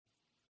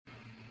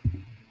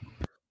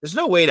There's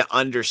no way to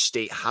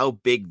understate how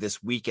big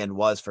this weekend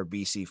was for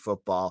BC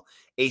football.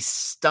 A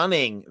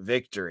stunning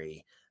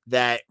victory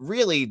that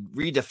really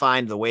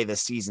redefined the way the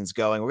season's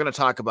going. We're going to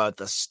talk about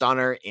the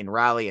stunner in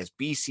Raleigh as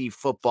BC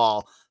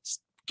football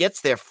gets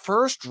their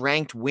first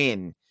ranked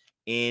win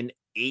in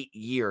 8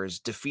 years,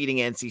 defeating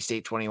NC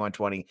State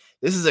 21-20.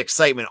 This is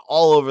excitement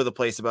all over the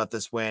place about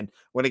this win.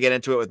 We're going to get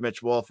into it with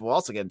Mitch Wolf. We'll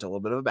also get into a little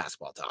bit of a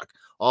basketball talk.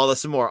 All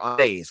this and more on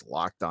today's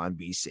Locked On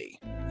BC.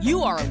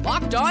 You are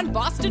Locked On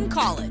Boston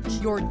College,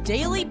 your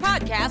daily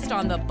podcast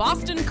on the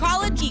Boston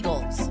College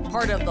Eagles,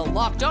 part of the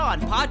Locked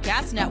On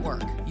Podcast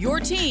Network, your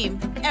team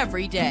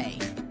every day.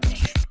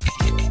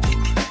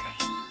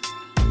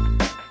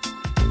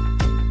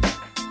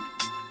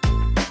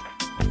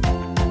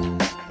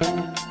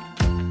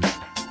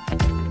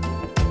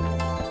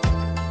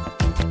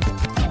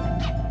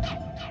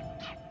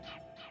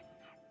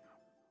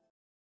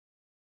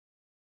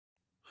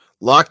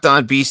 Locked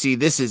On BC,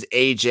 this is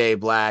AJ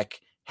Black.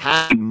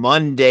 Happy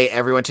Monday,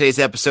 everyone. Today's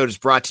episode is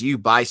brought to you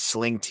by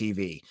Sling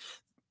TV.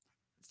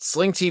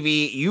 Sling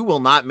TV, you will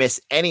not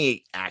miss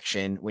any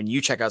action when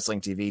you check out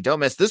Sling TV. Don't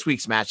miss this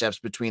week's matchups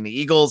between the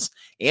Eagles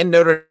and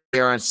Notre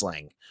Dame on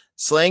Sling.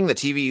 Sling, the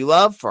TV you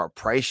love for a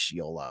price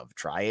you'll love.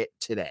 Try it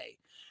today.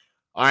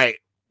 All right,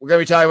 we're going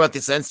to be talking about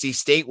this NC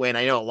State win.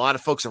 I know a lot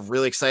of folks are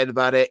really excited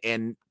about it,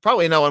 and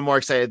probably no one more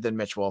excited than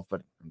Mitch Wolf, but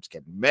I'm just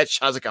kidding. Mitch,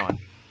 how's it going?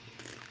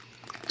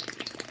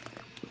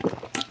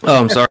 Oh,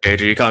 I'm sorry,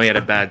 Adrian. You caught me at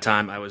a bad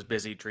time. I was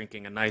busy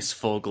drinking a nice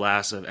full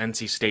glass of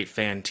NC State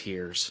fan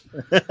tears.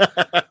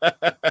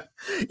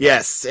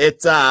 Yes,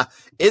 this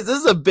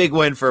is a big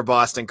win for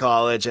Boston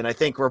College, and I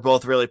think we're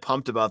both really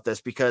pumped about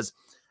this because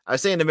I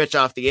was saying to Mitch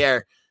off the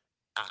air,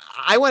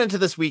 I went into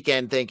this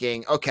weekend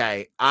thinking,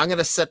 okay, I'm going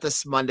to set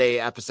this Monday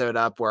episode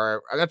up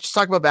where I'm going to just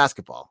talk about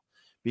basketball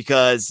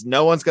because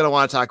no one's going to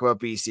want to talk about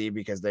BC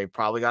because they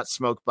probably got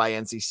smoked by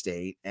NC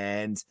State,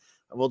 and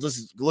we'll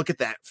just look at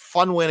that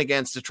fun win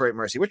against Detroit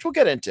Mercy, which we'll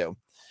get into.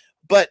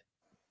 But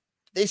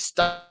this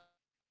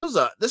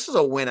was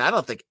a win I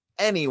don't think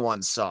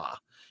anyone saw.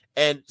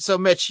 And so,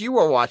 Mitch, you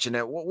were watching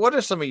it. What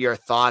are some of your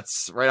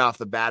thoughts right off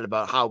the bat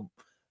about how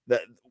this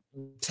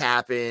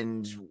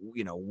happened?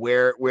 You know,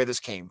 where this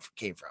came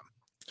from?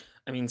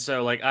 I mean,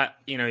 so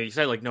you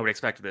said like nobody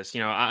expected this.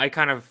 I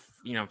kind of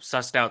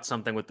sussed out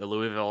something with the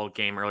Louisville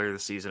game earlier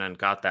this season and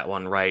got that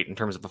one right in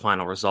terms of the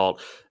final result.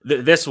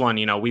 This one,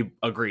 we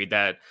agreed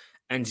that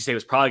NC State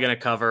was probably going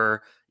to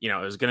cover. It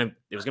was going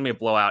to be a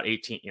blowout.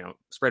 18.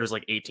 Spread was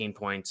like 18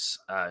 points.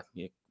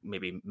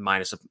 Maybe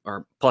minus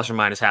or plus or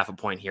minus half a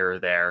point here or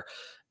there.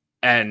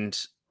 And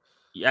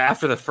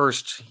after the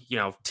first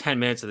 10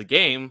 minutes of the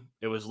game,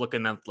 it was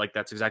looking like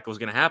that's exactly what's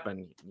going to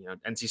happen.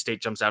 NC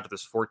State jumps out to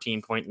this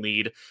 14-point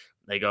lead.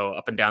 They go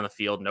up and down the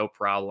field, no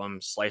problem,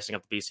 slicing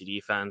up the BC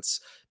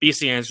defense.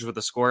 BC answers with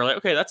a score. Like,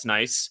 okay, that's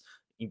nice.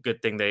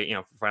 Good thing they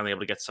finally able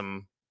to get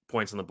some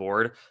points on the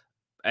board.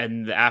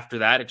 And after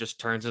that, it just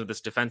turns into this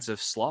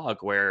defensive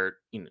slog where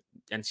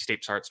NC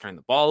State starts turning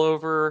the ball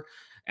over,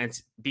 and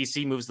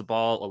BC moves the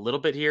ball a little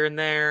bit here and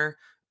there,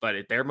 but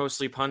they're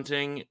mostly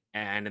punting.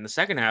 And in the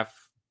second half,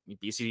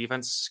 BC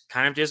defense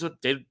kind of does what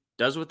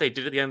they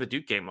did at the end of the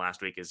Duke game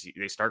last week. Is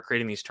they start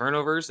creating these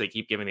turnovers. They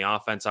keep giving the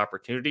offense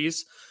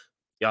opportunities.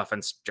 The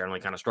offense generally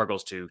kind of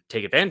struggles to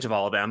take advantage of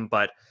all of them,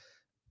 but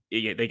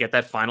they get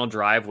that final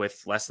drive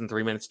with less than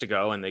 3 minutes to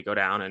go, and they go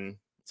down and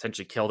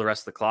essentially kill the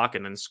rest of the clock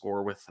and then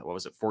score with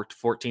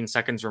 14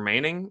 seconds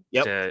remaining.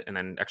 Yep. And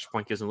then extra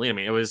point gives them the lead. I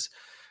mean, it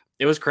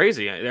was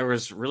crazy. There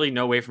was really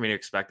no way for me to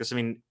expect this. I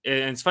mean,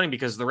 and it's funny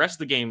because the rest of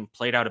the game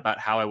played out about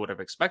how I would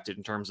have expected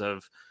in terms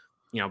of,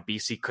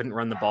 BC couldn't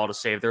run the ball to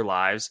save their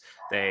lives.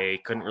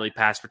 They couldn't really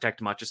pass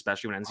protect much,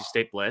 especially when NC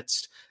State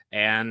blitzed.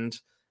 And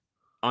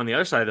on the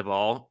other side of the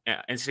ball,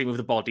 NC State moved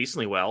the ball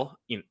decently well.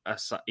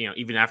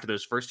 Even after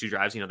those first two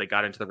drives, they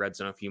got into the red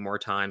zone a few more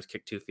times,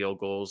 kicked 2 field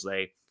goals.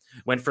 They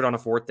went for it on a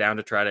 4th down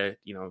to try to,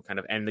 kind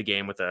of end the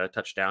game with a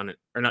touchdown,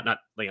 or not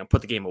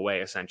put the game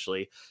away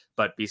essentially.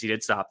 But BC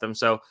did stop them.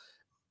 So,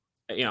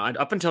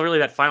 up until really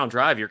that final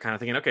drive, you're kind of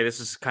thinking, okay,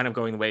 this is kind of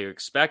going the way you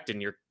expect, and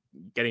you're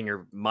getting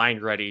your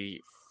mind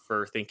ready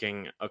for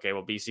thinking, okay,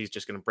 well, BC is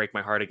just going to break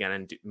my heart again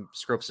and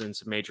screw us in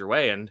some major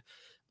way. And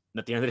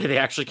at the end of the day, they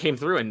actually came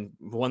through and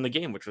won the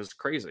game, which was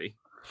crazy.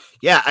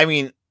 Yeah, I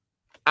mean,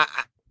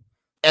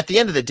 at the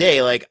end of the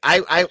day, like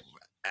I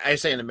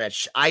was saying to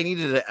Mitch, I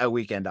needed a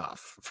weekend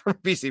off from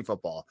BC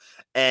football.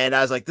 And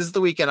I was like, this is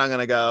the weekend I'm going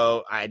to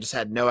go. I just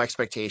had no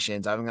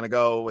expectations. I'm going to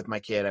go with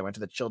my kid. I went to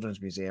the Children's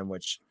Museum,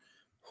 which,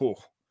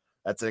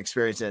 that's an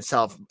experience in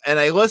itself. And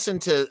I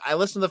listened to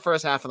the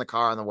first half in the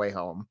car on the way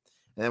home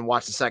and then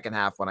watched the second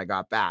half when I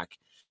got back.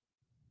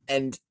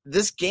 And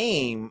this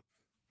game,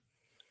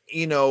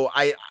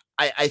 I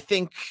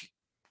think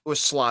was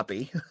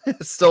sloppy.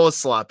 It still was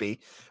sloppy,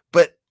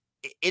 but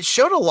it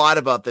showed a lot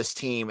about this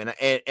team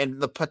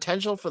and the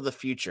potential for the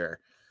future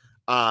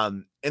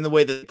in the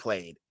way that they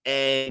played.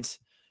 And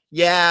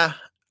yeah,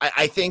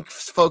 I think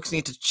folks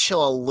need to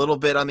chill a little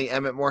bit on the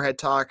Emmett Moorhead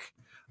talk.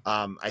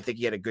 I think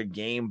he had a good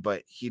game,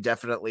 but he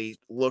definitely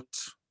looked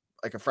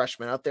like a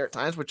freshman out there at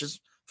times, which is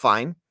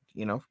fine.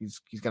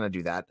 he's going to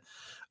do that.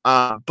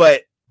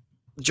 But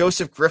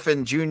Joseph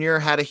Griffin Jr.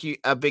 had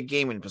a big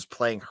game and was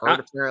playing hurt.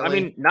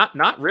 Apparently,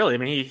 not really. I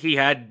mean, he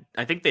had.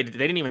 I think they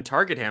didn't even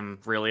target him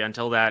really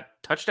until that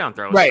touchdown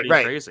throw. It was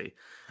right. Crazy.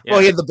 Yeah.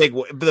 Well, he had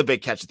the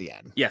big catch at the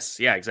end. Yes,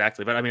 yeah,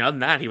 exactly. But I mean, other than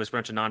that, he was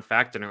pretty much a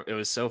non-factor. And it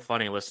was so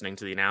funny listening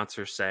to the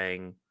announcer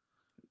saying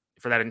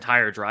for that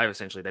entire drive,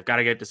 essentially, they've got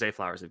to get to Zay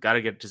Flowers. They've got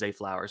to get to Zay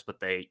Flowers. But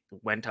they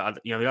went to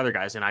the other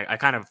guys, and I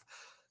kind of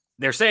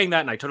they're saying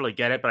that, and I totally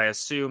get it. But I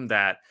assume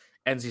that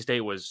NC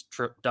State was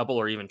double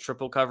or even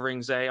triple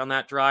covering Zay on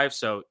that drive,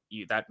 so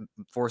that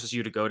forces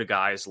you to go to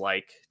guys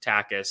like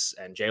Takis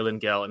and Jalen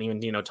Gill, and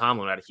even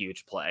Tomlin had a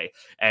huge play,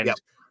 and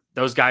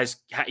those guys,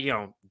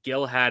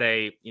 Gill had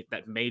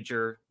that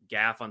major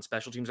gaff on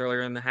special teams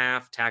earlier in the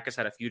half. Takis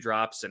had a few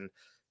drops and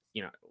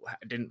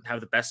didn't have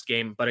the best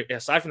game, but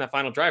aside from that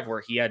final drive where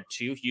he had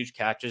 2 huge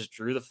catches,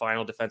 drew the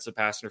final defensive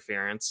pass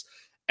interference.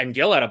 And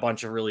Gill had a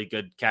bunch of really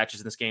good catches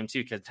in this game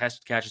too,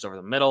 contested catches over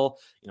the middle,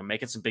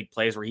 making some big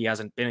plays where he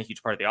hasn't been a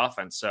huge part of the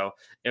offense. So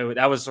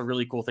that was a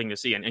really cool thing to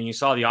see. And you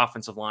saw the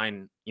offensive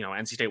line,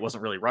 NC State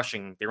wasn't really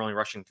rushing. They were only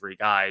rushing 3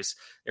 guys.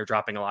 They were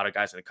dropping a lot of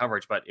guys into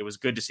coverage, but it was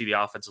good to see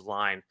the offensive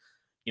line,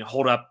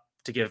 hold up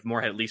to give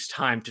Moorhead at least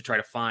time to try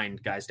to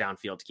find guys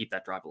downfield to keep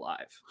that drive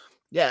alive.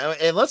 Yeah.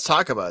 And let's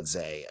talk about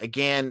Zay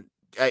again.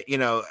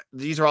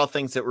 These are all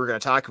things that we're going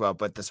to talk about,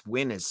 but this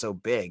win is so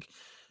big.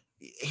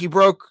 He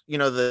broke,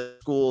 the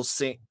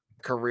school's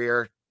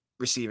career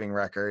receiving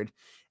record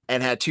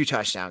and had 2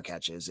 touchdown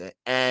catches.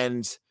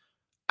 And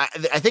I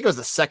think it was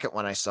the second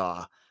one I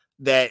saw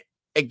that,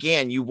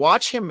 again, you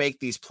watch him make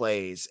these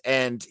plays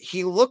and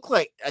he looked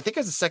like, I think it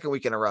was the second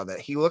week in a row that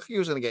he looked like he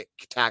was going to get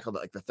tackled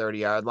at like the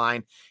 30-yard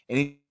line. And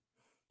he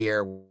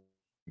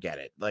get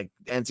it. Like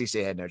NC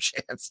State had no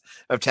chance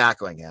of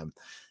tackling him.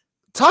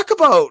 Talk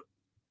about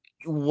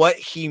what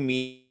he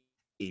means,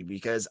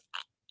 because,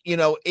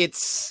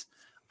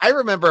 I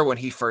remember when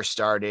he first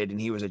started and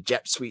he was a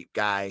jet sweep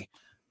guy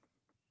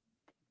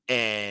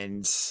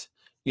and,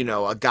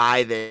 a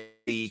guy that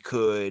he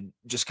could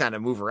just kind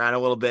of move around a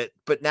little bit,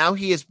 but now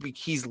he's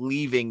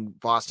leaving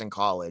Boston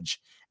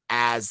College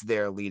as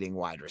their leading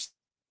wide receiver.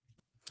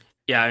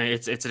 Yeah,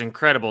 it's an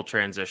incredible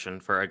transition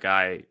for a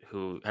guy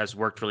who has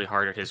worked really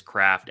hard at his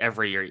craft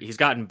every year. He's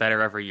gotten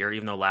better every year,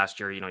 even though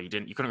last year, you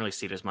couldn't really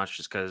see it as much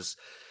just because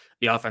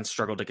the offense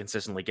struggled to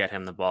consistently get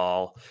him the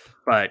ball.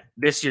 But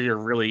this year,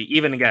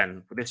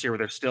 this year where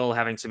they're still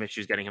having some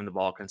issues getting him the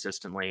ball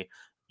consistently,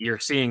 you're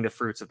seeing the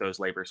fruits of those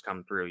labors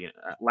come through.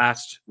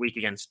 Last week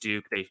against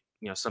Duke,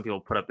 some people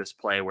put up this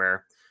play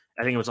where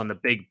I think it was on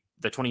the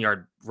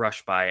 20-yard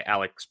rush by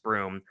Alex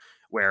Broom,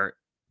 where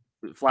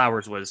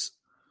Flowers was,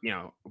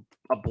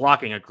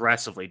 blocking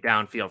aggressively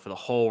downfield for the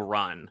whole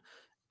run.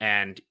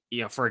 And,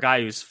 for a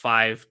guy who's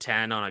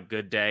 5'10" on a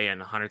good day and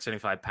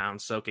 175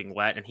 pounds soaking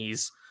wet, and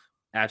he's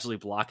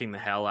absolutely blocking the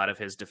hell out of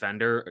his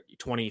defender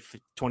 20,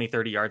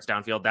 30 yards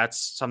downfield. That's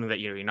something that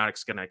you're not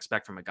going to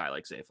expect from a guy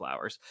like Zay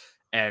Flowers.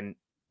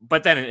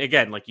 But then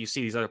again, like you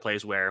see these other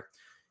plays where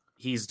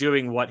he's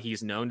doing what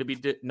he's known to be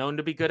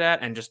good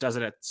at and just does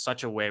it at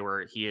such a way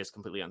where he is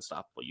completely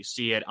unstoppable. You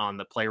see it on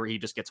the play where he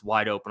just gets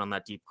wide open on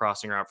that deep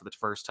crossing route for the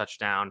first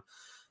touchdown.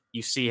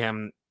 You see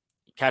him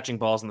catching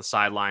balls on the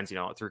sidelines,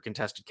 through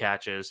contested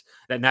catches.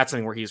 And that's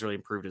something where he's really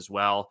improved as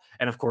well.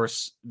 And of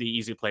course, the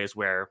easy plays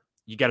where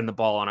you get him the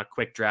ball on a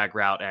quick drag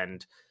route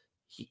and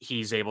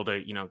he's able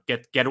to,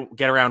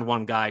 get around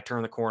one guy,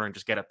 turn the corner and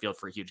just get upfield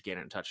for a huge gain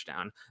and a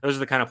touchdown. Those are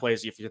the kind of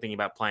plays, if you're thinking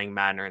about playing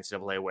Madden or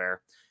NCAA,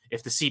 where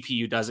if the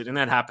CPU does it, and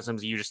that happens,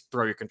 sometimes you just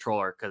throw your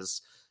controller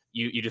because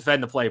you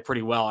defend the play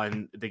pretty well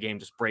and the game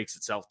just breaks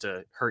itself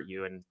to hurt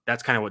you. And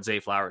that's kind of what Zay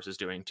Flowers is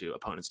doing to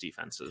opponents'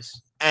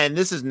 defenses. And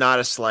this is not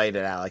a slight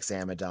at Alex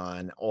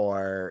Amadon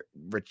or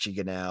Richie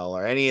Gunnell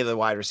or any of the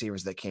wide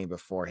receivers that came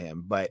before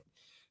him, but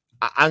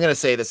I'm going to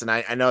say this, and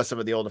I know some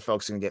of the older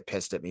folks are going to get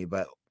pissed at me,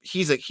 but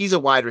he's a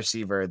wide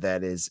receiver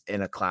that is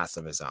in a class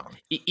of his own.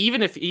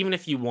 Even if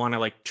you want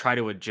to try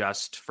to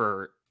adjust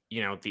for,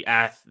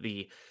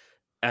 the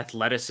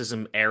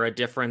athleticism era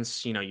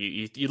difference,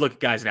 you look at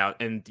guys now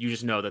and you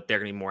just know that they're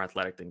going to be more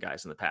athletic than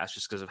guys in the past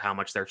just because of how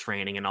much they're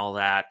training and all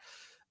that.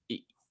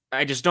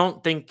 I just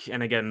don't think,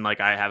 and again,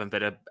 I haven't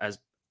been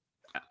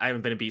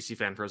a BC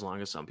fan for as long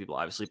as some people,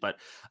 obviously, but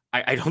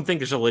I don't think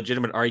there's a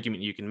legitimate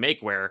argument you can make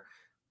where,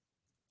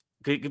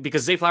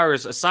 because Zay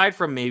Flowers, aside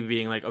from maybe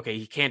being okay,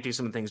 he can't do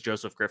some of the things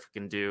Joseph Griffin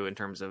can do in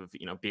terms of,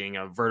 being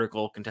a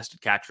vertical contested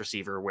catch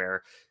receiver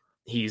where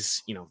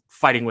he's,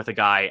 fighting with a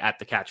guy at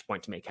the catch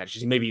point to make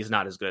catches. Maybe he's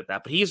not as good at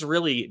that, but he's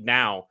really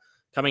now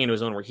coming into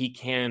his own where he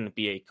can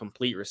be a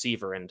complete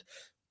receiver. And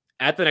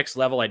at the next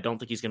level, I don't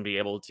think he's going to be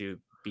able to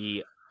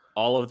be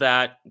all of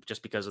that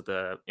just because of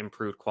the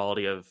improved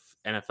quality of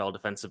NFL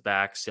defensive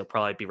backs. He'll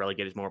probably be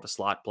relegated as more of a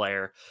slot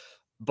player,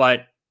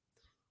 but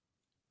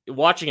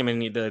watching him,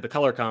 and the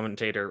color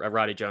commentator,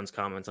 Roddy Jones,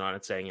 comments on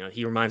it saying,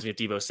 he reminds me of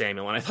Deebo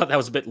Samuel. And I thought that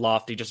was a bit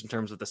lofty just in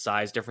terms of the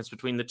size difference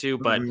between the two.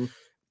 But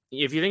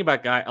if you think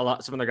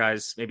about some of the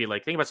guys, maybe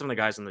like think about some of the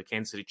guys in the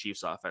Kansas City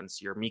Chiefs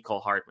offense, your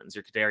Mecole Hardmans,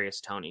 your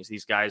Kadarius Tonys,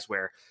 these guys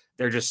where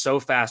they're just so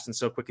fast and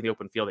so quick in the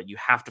open field that you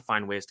have to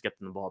find ways to get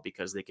them the ball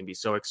because they can be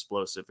so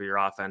explosive for your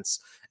offense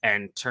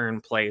and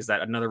turn plays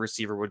that another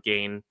receiver would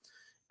gain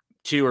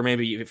 2 or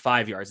maybe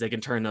 5 yards. They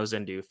can turn those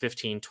into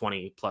 15,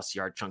 20 plus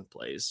yard chunk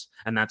plays.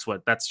 And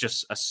that's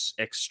just a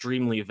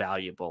extremely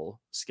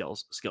valuable skill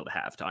to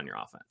have on your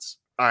offense.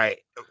 All right.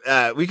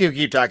 We can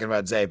keep talking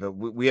about Zay, but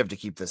we have to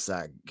keep this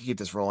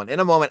rolling. In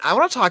a moment, I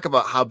want to talk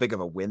about how big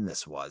of a win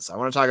this was. I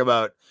want to talk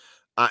about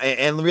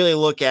and really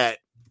look at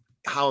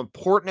how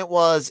important it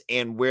was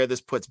and where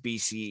this puts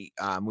BC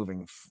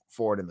moving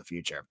forward in the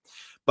future.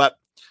 But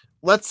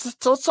let's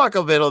talk a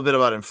little bit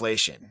about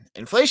inflation.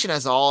 Inflation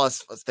has all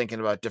us thinking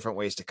about different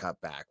ways to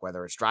cut back,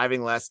 whether it's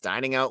driving less,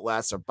 dining out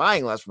less, or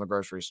buying less from the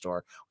grocery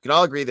store. We can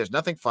all agree there's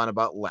nothing fun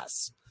about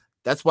less.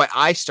 That's why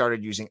I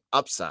started using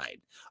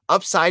Upside.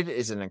 Upside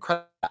is an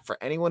incredible app for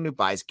anyone who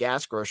buys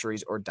gas,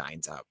 groceries, or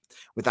dines out.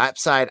 With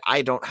Upside,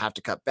 I don't have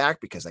to cut back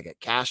because I get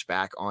cash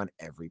back on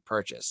every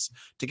purchase.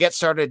 To get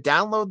started,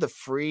 download the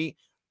free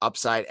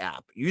Upside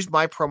app. Use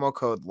my promo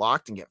code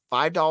LOCKED and get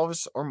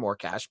 $5 or more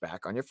cash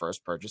back on your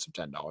first purchase of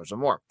 $10 or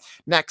more.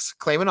 Next,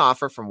 claim an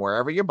offer from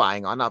wherever you're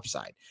buying on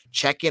Upside.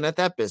 Check in at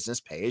that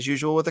business, pay as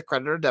usual with a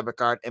credit or debit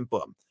card, and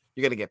boom,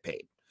 you're going to get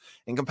paid.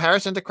 In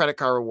comparison to credit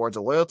card rewards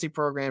or loyalty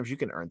programs, you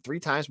can earn 3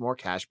 times more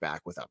cash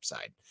back with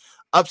Upside.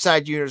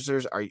 Upside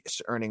users are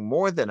earning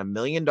more than $1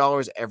 million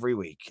every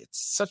week. It's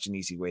such an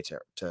easy way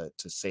to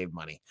save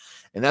money.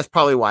 And that's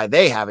probably why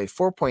they have a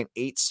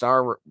 4.8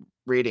 star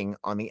rating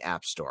on the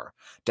App Store.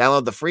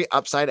 Download the free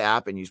Upside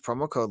app and use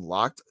promo code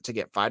LOCKED to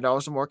get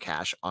 $5 or more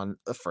cash on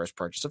the first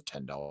purchase of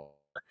 $10.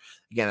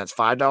 Again, that's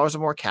 $5 or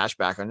more cash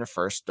back on your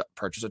first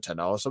purchase of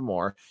 $10 or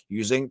more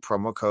using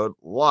promo code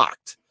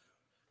LOCKED.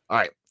 All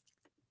right.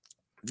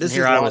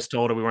 I was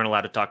told we weren't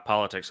allowed to talk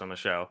politics on the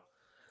show.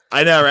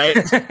 I know, right?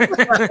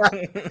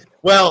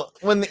 Well,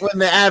 when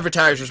the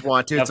advertisers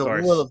want to, it's a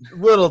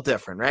little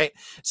different, right?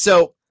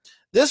 So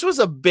this was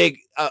a big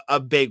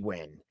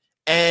win,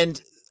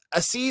 and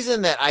a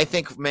season that I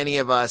think many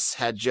of us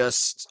had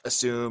just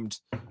assumed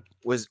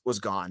was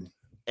gone,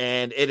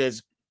 and it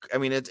is. I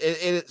mean, it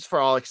is for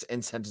all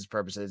intents and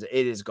purposes,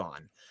 it is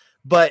gone.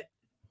 But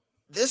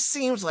this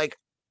seems like,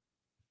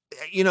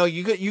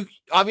 you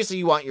obviously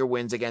you want your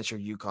wins against your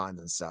UConns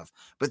and stuff,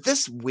 but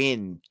this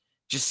win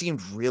just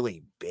seemed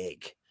really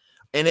big.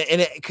 And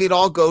it could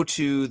all go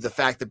to the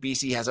fact that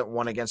BC hasn't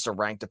won against a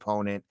ranked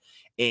opponent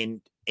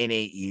in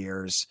 8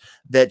 years,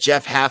 that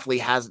Jeff Hafley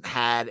hasn't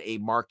had a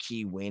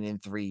marquee win in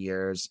 3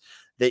 years,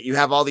 that you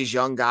have all these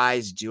young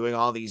guys doing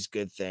all these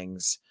good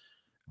things.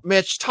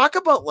 Mitch, talk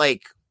about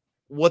like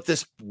what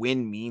this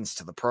win means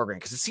to the program,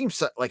 because it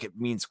seems like it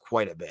means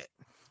quite a bit.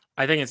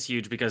 I think it's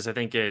huge because I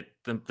think the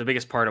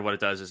biggest part of what it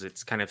does is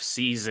it's kind of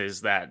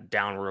seizes that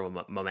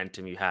downward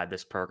momentum you had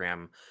this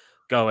program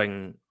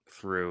going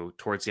through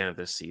towards the end of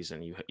this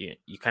season.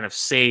 You kind of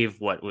save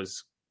what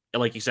was,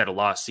 like you said, a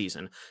lost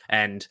season.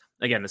 And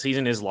again, the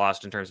season is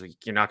lost in terms of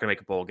you're not going to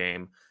make a bowl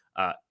game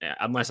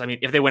unless,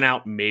 if they went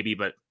out, maybe,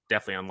 but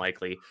definitely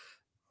unlikely.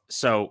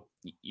 So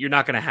you're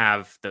not going to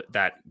have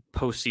that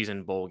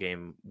postseason bowl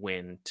game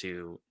win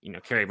to,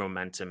 carry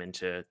momentum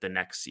into the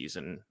next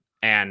season.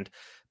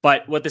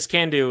 But what this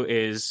can do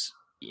is,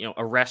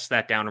 arrest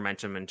that down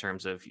momentum in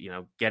terms of,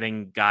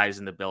 getting guys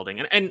in the building.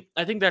 And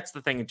I think that's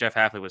the thing that Jeff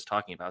Hafley was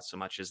talking about so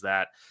much, is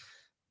that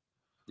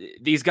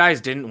these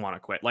guys didn't want to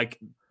quit. Like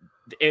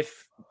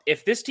if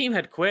this team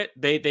had quit,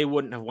 they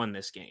wouldn't have won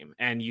this game.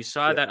 And you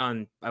saw that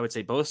on, I would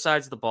say, both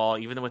sides of the ball.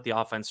 Even with the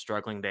offense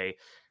struggling, they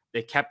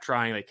kept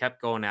trying, they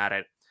kept going at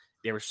it.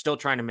 They were still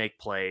trying to make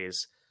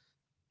plays.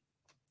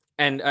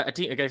 And a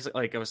team,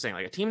 like I was saying,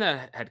 like a team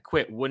that had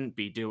quit wouldn't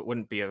be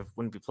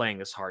playing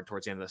this hard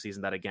towards the end of the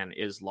season. That again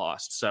is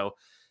lost. So,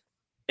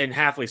 and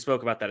Hafley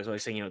spoke about that as well.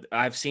 He's saying,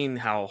 I've seen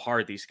how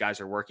hard these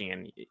guys are working,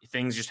 and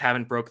things just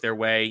haven't broke their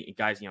way.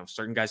 Guys,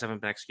 certain guys haven't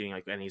been executing.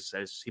 And he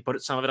says he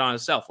put some of it on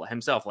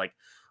himself. Like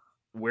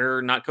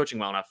we're not coaching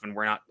well enough, and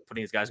we're not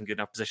putting these guys in good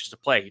enough positions to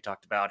play. He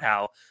talked about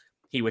how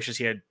he wishes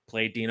he had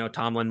played Dino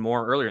Tomlin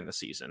more earlier in the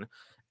season.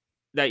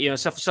 That,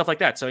 stuff like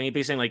that. So he'd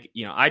be saying, like,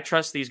 I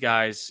trust these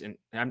guys, and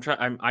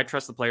I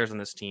trust the players on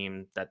this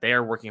team, that they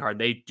are working hard.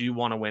 They do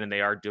want to win, and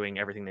they are doing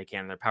everything they can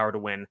in their power to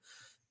win.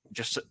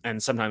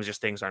 And sometimes just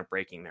things aren't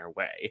breaking their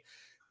way.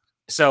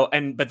 So,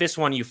 but this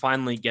one, you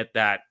finally get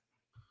that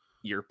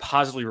you're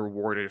positively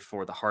rewarded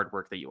for the hard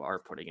work that you are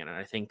putting in. And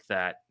I think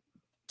that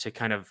to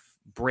kind of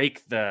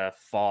break the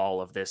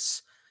fall of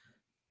this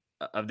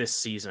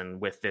season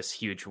with this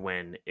huge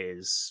win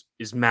is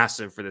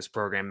massive for this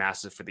program,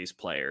 massive for these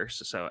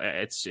players. So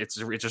it's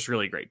just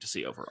really great to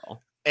see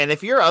overall. And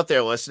if you're out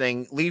there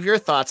listening, leave your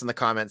thoughts in the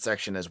comment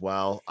section as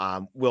well.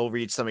 We'll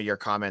read some of your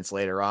comments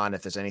later on.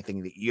 If there's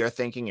anything that you're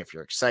thinking, if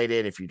you're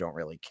excited, if you don't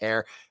really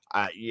care,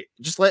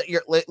 just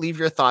leave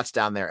your thoughts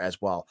down there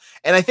as well.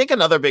 And I think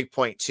another big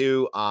point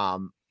too,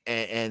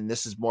 and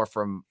this is more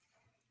from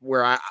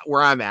where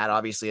I'm at,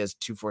 obviously as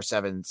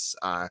 247's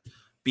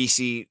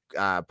BC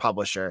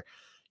publisher.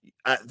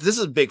 this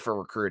is big for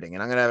recruiting,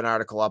 and I'm going to have an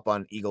article up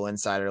on Eagle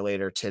Insider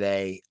later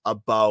today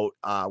about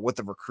what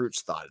the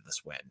recruits thought of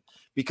this win,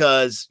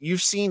 because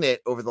you've seen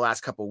it over the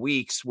last couple of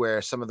weeks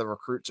where some of the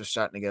recruits are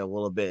starting to get a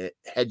little bit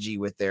hedgy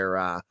with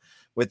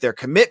their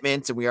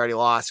commitment, and we already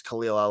lost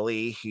Khalil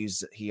Ali.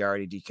 He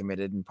already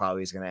decommitted and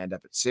probably is going to end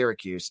up at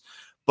Syracuse.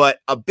 But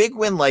a big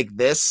win like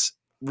this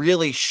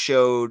really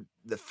showed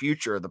the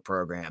future of the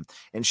program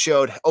and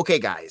showed, okay,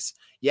 guys,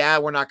 yeah,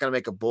 we're not going to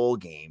make a bowl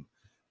game,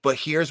 but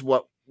here's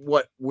where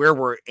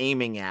we're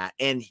aiming at.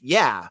 And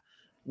yeah,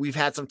 we've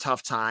had some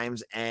tough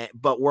times,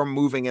 but we're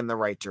moving in the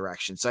right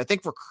direction. So I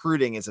think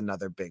recruiting is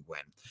another big win.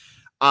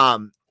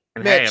 And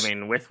Mitch, hey, I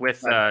mean, with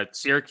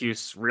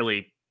Syracuse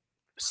really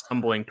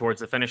stumbling towards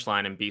the finish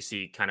line and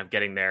BC kind of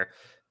getting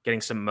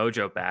some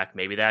mojo back,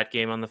 maybe that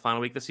game on the final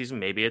week of the season,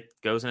 maybe it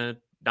goes in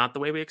not the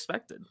way we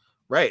expected.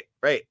 Right.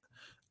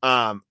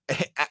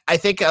 I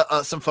think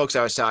some folks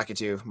I was talking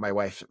to, my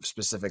wife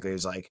specifically,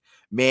 was like,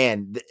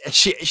 man,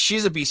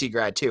 she's a BC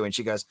grad too. And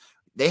she goes,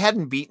 they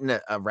hadn't beaten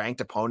a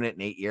ranked opponent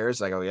in 8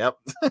 years. I go, yep,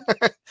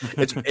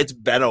 it's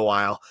been a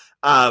while.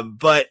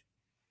 But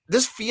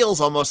this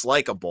feels almost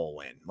like a bowl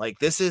win. Like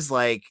this is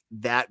like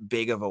that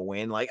big of a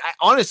win. Like I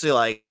honestly,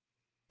 like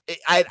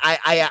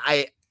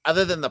I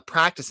other than the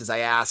practices, I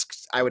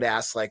would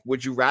ask, like,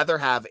 would you rather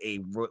have a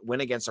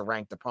win against a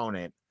ranked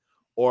opponent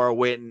or a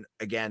win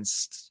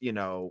against,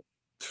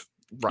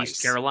 Rice?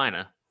 East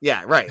Carolina.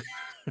 Yeah, right.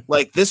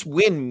 Like this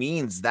win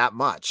means that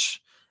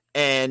much.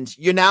 And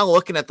you're now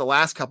looking at the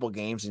last couple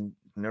games, and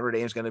Notre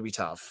Dame's going to be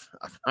tough.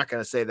 I'm not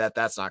going to say that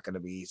that's not going to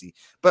be easy.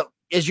 But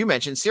as you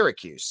mentioned,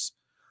 Syracuse,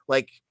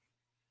 like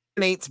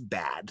 8's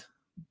bad.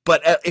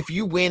 But if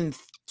you win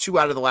 2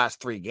 out of the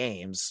last 3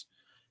 games,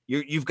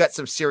 you've got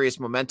some serious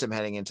momentum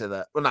heading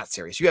into not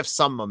serious. You have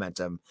some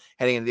momentum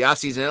heading into the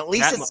offseason. At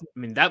least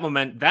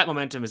that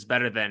momentum is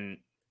better than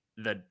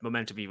the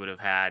momentum you would have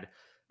had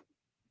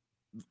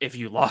if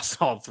you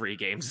lost all 3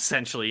 games,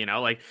 essentially,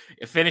 like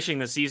finishing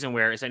the season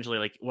where essentially,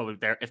 like, what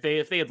would if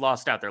they had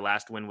lost out, their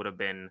last win would have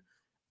been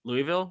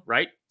Louisville,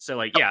 right? So,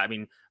 like, yeah, I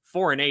mean,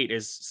 4-8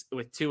 is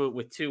with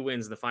two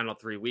wins in the final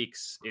 3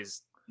 weeks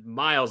is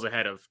miles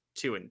ahead of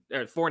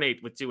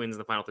 4-8 with 2 wins in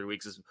the final 3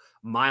 weeks is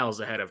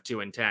miles ahead of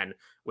 2-10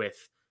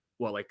 with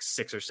like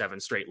 6 or 7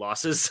 straight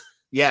losses.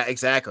 Yeah,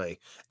 exactly.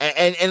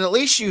 And at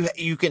least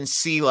you can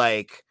see,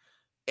 like,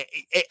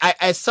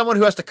 as someone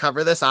who has to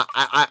cover this,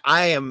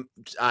 I am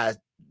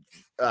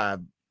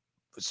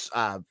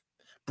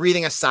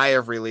breathing a sigh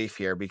of relief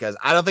here, because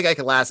I don't think I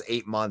could last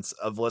 8 months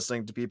of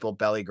listening to people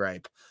belly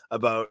gripe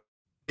about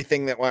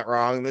everything that went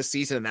wrong this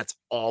season, and that's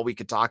all we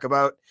could talk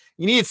about.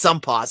 You needed some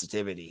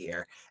positivity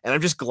here, and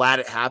I'm just glad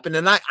it happened.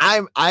 And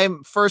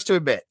I'm first to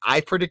admit,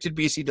 I predicted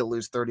BC to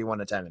lose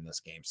 31-10 in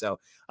this game, so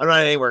I'm not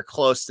anywhere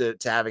close to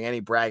having any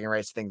bragging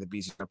rights to think that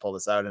BC's going to pull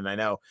this out. And I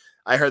know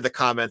I heard the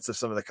comments of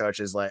some of the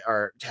coaches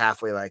are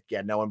halfway like,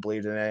 yeah, no one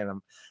believed in it,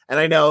 and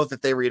I know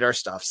that they read our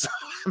stuff, so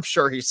I'm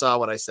sure he saw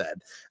what I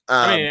said.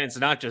 I mean, it's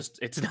not just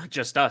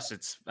us.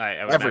 It's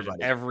I would everybody.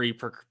 imagine every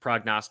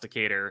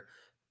prognosticator,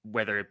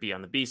 whether it be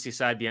on the BC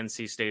side, the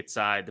NC State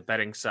side, the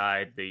betting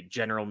side, the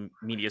general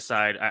media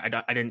side.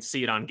 I didn't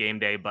see it on game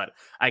day, but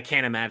I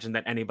can't imagine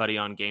that anybody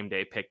on game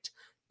day picked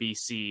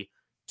BC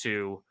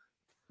to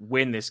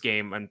win this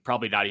game and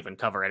probably not even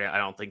cover it. I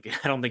don't think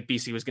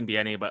BC was going to be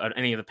any of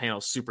the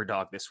panel's super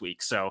dog this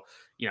week. So,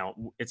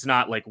 it's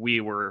not like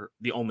we were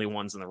the only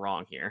ones in the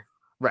wrong here.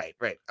 Right.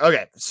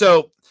 Okay.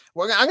 So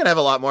I'm going to have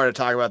a lot more to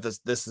talk about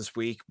this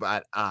week,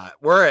 but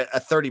we're a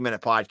 30-minute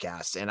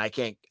podcast, and I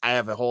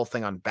have a whole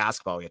thing on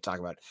basketball we have to talk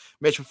about.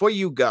 Mitch, before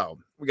you go,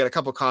 we got a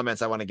couple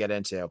comments I want to get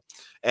into,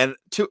 and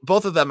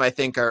both of them I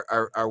think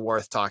are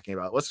worth talking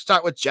about. Let's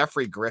start with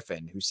Jeffrey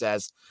Griffin, who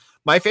says,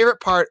 my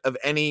favorite part of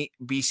any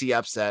BC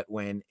upset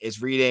win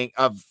is reading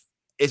the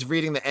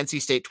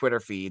NC State Twitter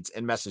feeds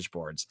and message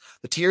boards.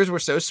 The tears were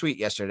so sweet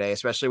yesterday,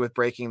 especially with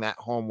breaking that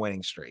home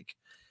winning streak.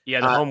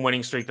 Yeah, the home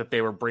winning streak that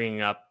they were bringing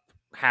up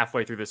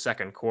halfway through the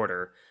second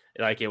quarter,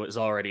 like it was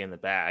already in the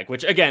bag,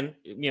 which again,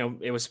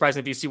 it was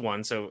surprising that BC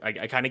won. So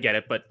I kind of get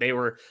it, but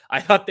I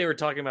thought they were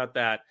talking about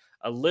that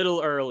a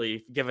little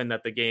early, given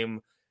that the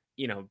game,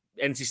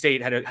 NC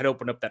State had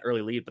opened up that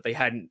early lead, but they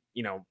hadn't,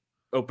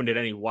 opened it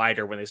any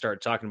wider when they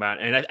started talking about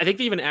it. And I think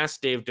they even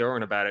asked Dave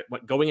Doran about it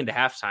going into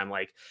halftime,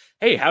 like,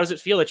 hey, how does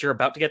it feel that you're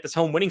about to get this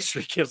home winning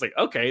streak? He was like,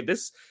 okay,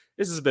 this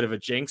is a bit of a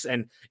jinx.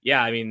 And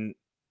yeah, I mean,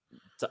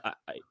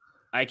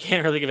 I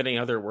can't really give it any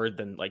other word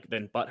than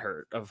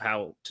butthurt of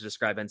how to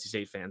describe NC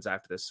State fans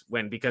after this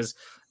win, because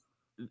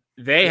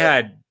they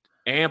had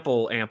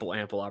ample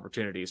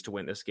opportunities to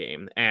win this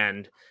game.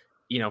 And,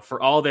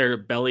 for all their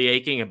belly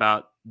aching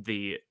about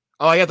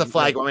I got the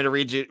flag. Want me to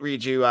read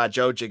you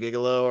Joe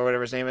Gigolo or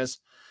whatever his name is?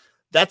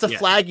 That's a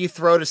flag you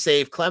throw to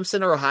save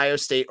Clemson or Ohio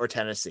State or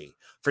Tennessee.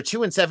 For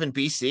 2-7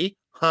 BC,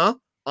 huh?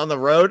 On the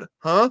road,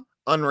 huh?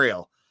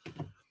 Unreal.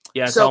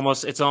 Yeah, it's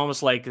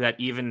almost like that.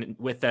 Even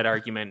with that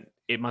argument,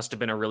 it must have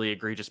been a really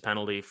egregious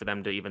penalty for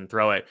them to even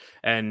throw it.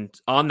 And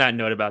on that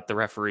note about the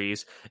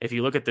referees, if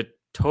you look at the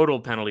total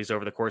penalties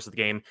over the course of the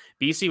game,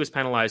 BC was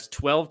penalized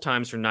 12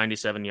 times for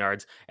 97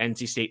 yards,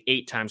 NC State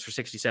 8 times for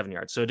 67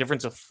 yards. So a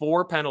difference of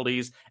 4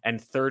 penalties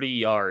and 30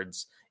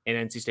 yards in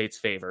NC State's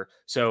favor.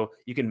 So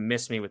you can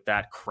miss me with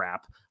that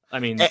crap. I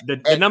mean,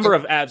 the number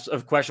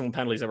of questionable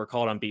penalties that were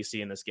called on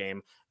BC in this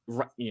game,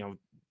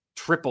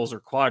 triples or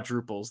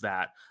quadruples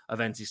that of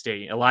NC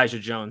State, Elijah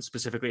Jones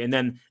specifically, and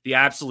then the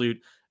absolute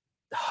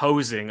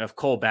hosing of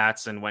Cole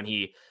Batson when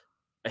he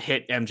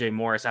hit MJ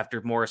Morris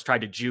after Morris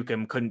tried to juke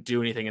him, couldn't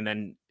do anything, and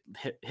then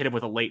hit him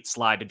with a late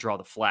slide to draw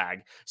the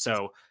flag.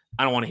 So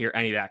I don't want to hear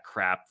any of that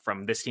crap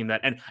from this team.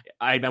 And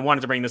I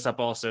wanted to bring this up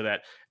also,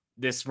 that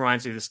this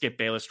reminds me of the Skip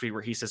Bayless tweet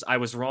where he says, I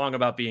was wrong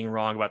about being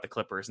wrong about the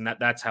Clippers. And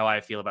that's how I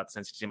feel about the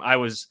Cincy team. I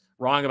was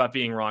wrong about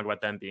being wrong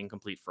about them being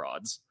complete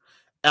frauds.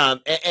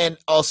 And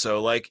also,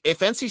 like, if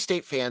NC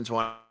State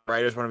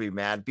writers want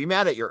to be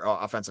mad at your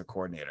offensive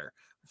coordinator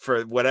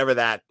for whatever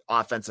that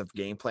offensive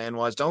game plan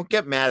was. Don't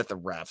get mad at the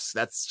refs.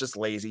 That's just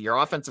lazy. Your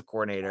offensive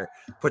coordinator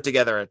put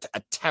together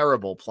a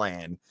terrible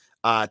plan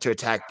to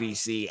attack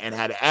BC and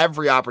had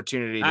every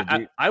opportunity to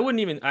do. I would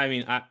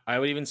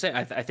even say,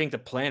 I think the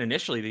plan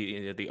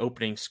initially, the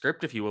opening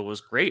script, if you will,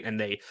 was great, and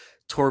they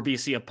tore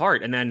BC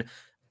apart, and then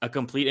a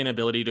complete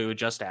inability to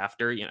adjust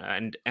after,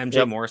 and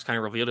MJ Morris kind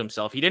of revealed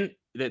himself. This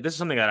is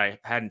something that I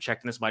hadn't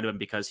checked, and this might've been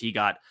because he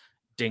got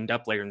dinged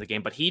up later in the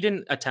game, but he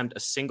didn't attempt a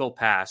single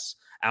pass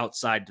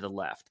outside to the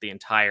left the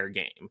entire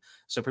game.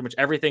 So pretty much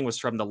everything was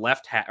from the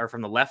left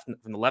from the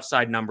left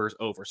side numbers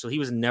over. So he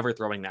was never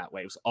throwing that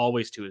way. It was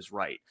always to his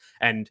right,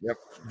 and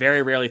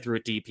very rarely threw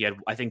it deep. He had,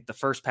 I think, the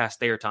first pass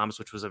Thayer Thomas,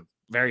 which was a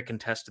very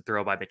contested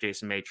throw by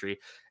Jason Maitre,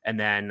 and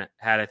then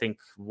had, I think,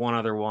 one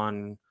other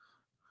one,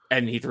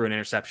 and he threw an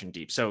interception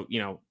deep. So,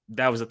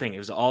 that was the thing. It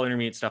was all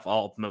intermediate stuff,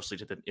 all mostly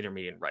to the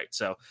intermediate right.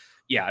 So,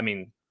 yeah, I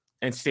mean,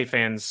 NC State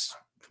fans,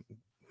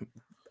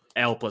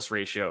 L plus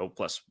ratio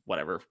plus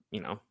whatever,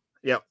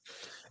 Yep.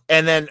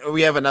 And then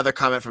we have another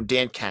comment from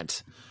Dan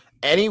Kent.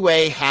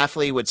 Anyway,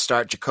 Hafley would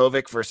start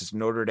Djokovic versus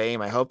Notre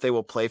Dame. I hope they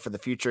will play for the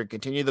future and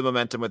continue the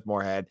momentum with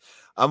Moorhead.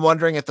 I'm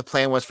wondering if the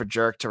plan was for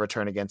Jerk to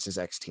return against his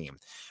ex-team.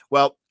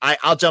 Well,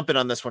 I'll jump in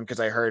on this one because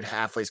I heard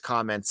Hafley's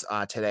comments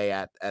today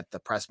at the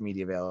press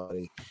media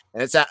availability.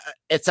 And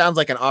it sounds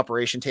like an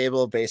operation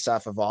table based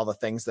off of all the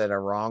things that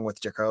are wrong with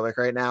Djokovic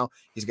right now.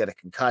 He's got a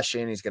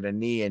concussion. He's got a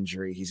knee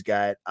injury. He's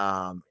got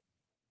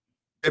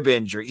rib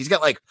injury. He's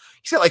got like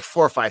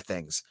 4 or 5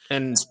 things.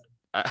 And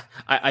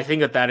I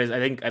think I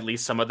think at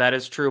least some of that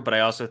is true, but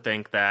I also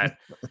think that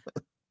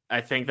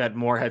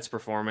Moorhead's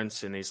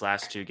performance in these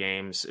last 2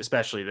 games,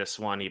 especially this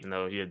one, even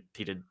though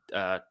he did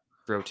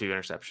throw 2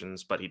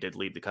 interceptions, but he did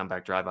lead the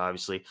comeback drive,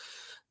 obviously.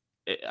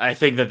 I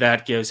think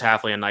that gives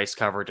Hafley a nice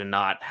cover to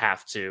not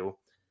have to,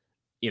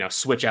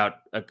 switch out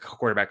a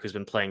quarterback who's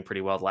been playing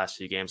pretty well the last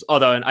few games.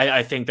 Although, and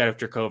I think that if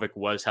Djokovic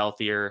was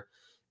healthier,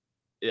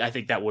 I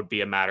think that would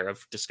be a matter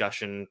of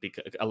discussion,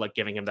 because I like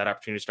giving him that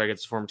opportunity to start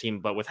against his former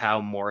team. But with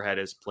how Moorhead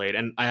has played,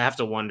 and I have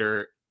to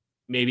wonder,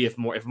 maybe if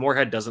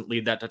Moorhead doesn't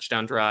lead that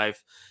touchdown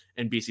drive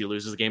and BC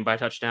loses the game by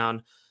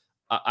touchdown,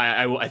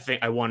 I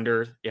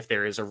wonder if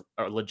there is a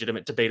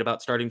legitimate debate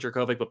about starting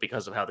Djokovic. But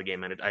because of how the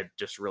game ended, I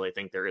just really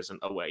think there isn't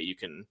a way you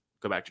can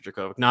go back to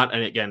Djokovic. Not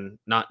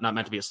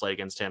meant to be a slight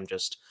against him.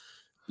 Just,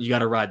 you got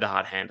to ride the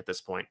hot hand at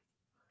this point.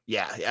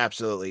 Yeah,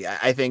 absolutely.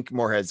 I think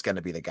Moorhead's going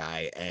to be the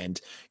guy,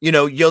 and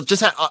you'll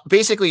just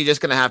basically you're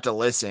just going to have to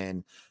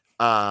listen.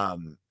 We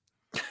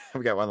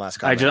got one last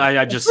comment.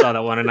 I just saw that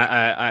one, and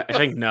I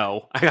think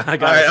no. All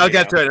right, I'll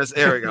get to it.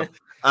 There we go.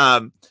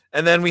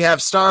 And then we have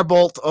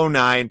Starbolt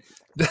 09.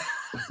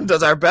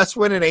 Does our best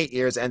win in 8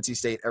 years, NC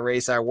State,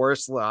 erase our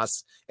worst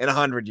loss in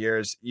 100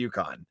 years,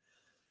 UConn?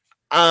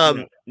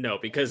 No,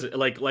 because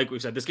like we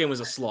said, this game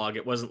was a slog.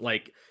 It wasn't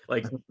like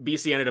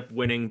BC ended up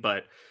winning,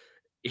 but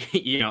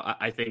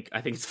I think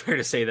it's fair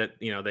to say that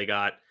they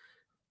got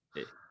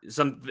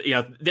some,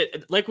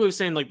 like we were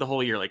saying, like the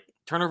whole year, like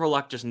turnover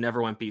luck just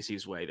never went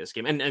BC's way this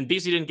game, and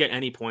BC didn't get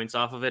any points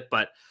off of it,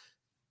 but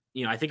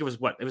I think it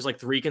was like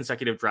 3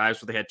 consecutive drives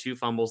where they had 2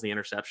 fumbles, the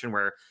interception,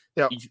 where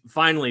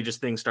finally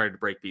just things started to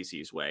break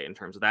BC's way in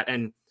terms of that.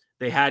 And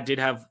they did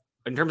have,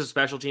 in terms of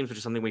special teams, which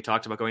is something we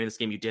talked about going into this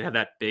game, you did have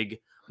that big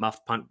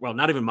muffed punt. Well,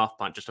 not even muffed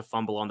punt, just a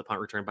fumble on the punt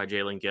return by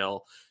Jalen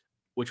Gill,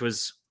 which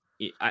was,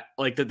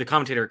 like the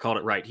commentator called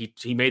it right.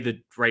 He made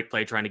the right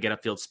play trying to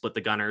get upfield, split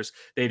the gunners.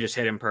 They just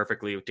hit him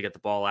perfectly to get the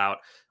ball out.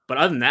 But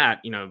other than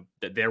that,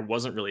 there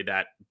wasn't really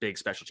that big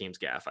special teams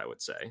gaffe, I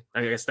would say.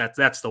 I guess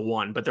that's the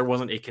one, but there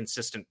wasn't a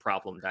consistent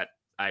problem that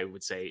I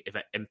would say if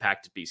it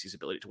impacted BC's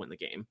ability to win the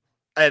game.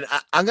 And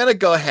I'm going to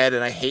go ahead,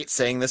 and I hate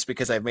saying this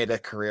because I've made a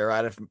career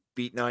out of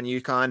beating on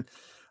UConn,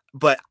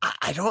 but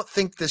I don't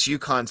think this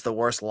UConn's the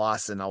worst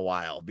loss in a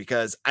while,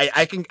 because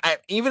I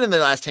even in the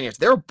last 10 years,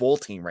 they're a bowl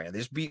team right now. They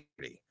just beat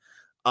me.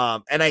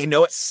 And I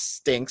know it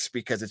stinks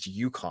because it's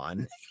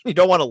UConn. You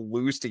don't want to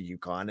lose to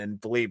UConn. And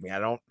believe me,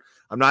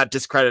 I'm not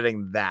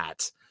discrediting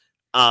that.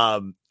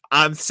 I'm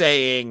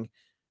saying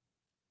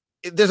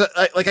there's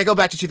I go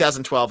back to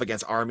 2012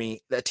 against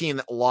Army, that team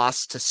that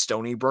lost to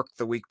Stony Brook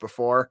the week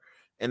before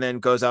and then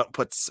goes out and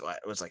puts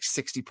it was like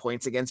 60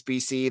 points against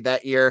BC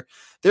that year.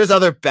 There's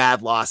other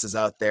bad losses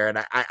out there, and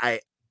I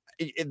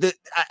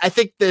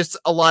think there's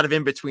a lot of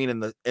in between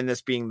in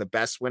this being the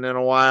best win in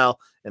a while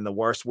and the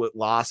worst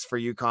loss for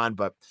UConn,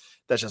 but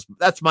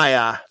that's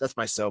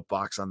my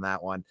soapbox on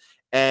that one.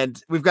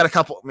 And we've got a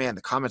couple, man,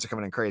 the comments are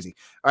coming in crazy.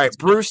 All right,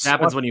 Bruce. What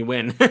happens when you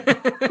win.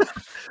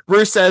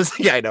 Bruce says,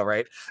 yeah, I know,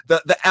 right?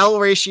 The L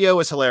ratio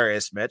is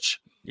hilarious, Mitch.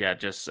 Yeah,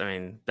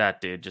 that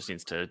dude just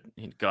needs to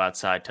go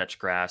outside, touch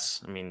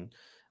grass.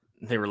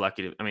 They were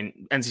lucky to,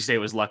 NC State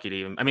was lucky to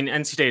even,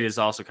 NC State is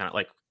also kind of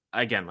like,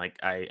 again, like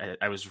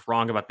I was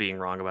wrong about being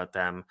wrong about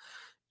them.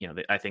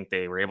 I think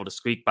they were able to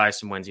squeak by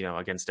some wins,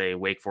 against a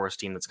Wake Forest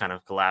team that's kind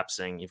of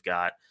collapsing.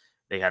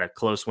 They had a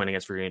close win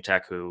against Virginia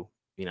Tech, who,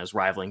 is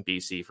rivaling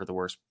BC for the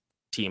worst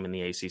team in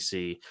the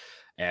ACC.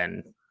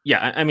 And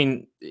yeah,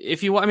 watching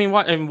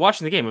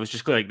the game, it was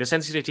just clear, like, this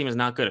NC State team is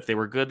not good. If they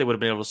were good, they would have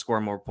been able to score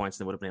more points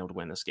and they would have been able to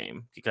win this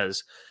game,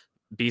 because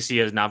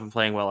BC has not been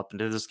playing well up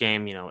into this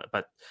game,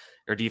 but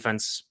their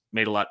defense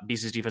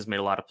BC's defense made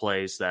a lot of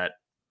plays that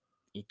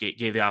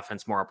gave the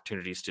offense more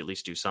opportunities to at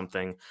least do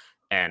something.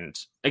 And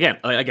again,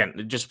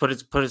 just put it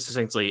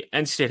succinctly,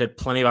 NC State had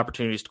plenty of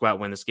opportunities to go out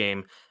and win this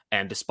game.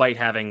 And despite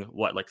having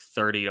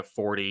 30 to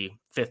 40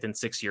 fifth and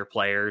sixth year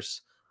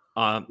players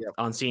on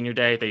senior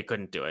day, they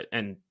couldn't do it.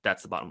 And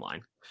that's the bottom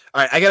line.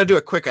 All right, I got to do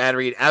a quick ad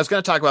read. I was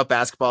going to talk about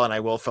basketball, and I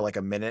will for like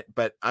a minute,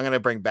 but I'm going to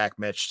bring back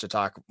Mitch to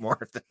talk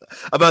more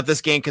about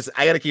this game, because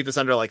I got to keep this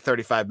under like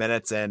 35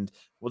 minutes, and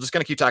we're just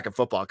going to keep talking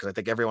football because I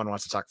think everyone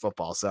wants to talk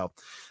football. So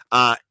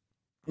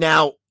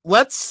now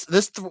this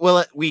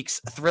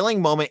week's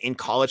thrilling moment in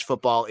college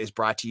football is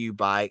brought to you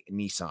by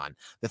Nissan.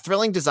 The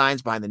thrilling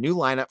designs behind the new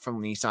lineup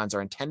from Nissans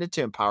are intended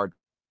to empower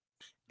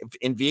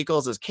in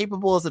vehicles as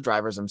capable as the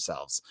drivers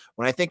themselves.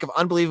 When I think of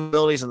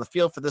unbelievabilities on the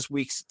field for this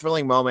week's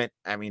thrilling moment,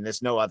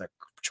 there's no other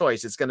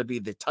choice. It's going to be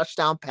the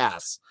touchdown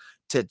pass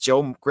to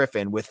Joe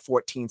Griffin with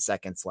 14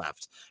 seconds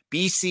left.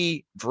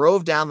 BC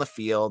drove down the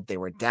field. They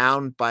were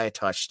down by a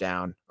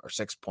touchdown or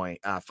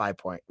 5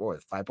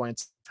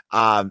 points,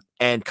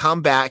 and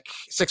come back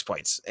 6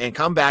 points and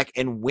come back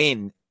and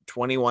win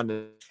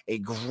 21. A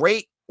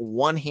great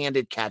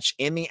one-handed catch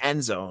in the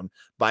end zone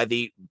by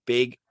the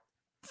big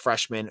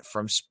freshman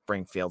from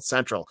Springfield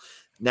Central.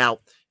 Now,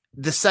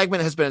 the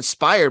segment has been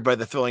inspired by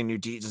the thrilling new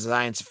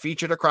designs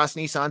featured across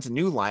Nissan's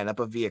new lineup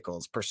of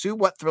vehicles. Pursue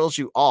what thrills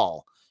you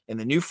all in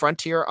the new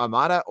Frontier,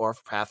 Armada, or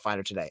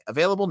Pathfinder today.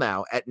 Available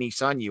now at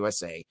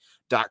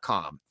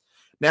NissanUSA.com.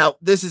 Now,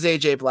 this is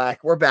AJ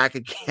Black. We're back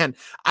again.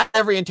 I have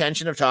every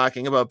intention of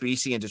talking about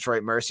BC and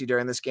Detroit Mercy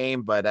during this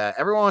game, but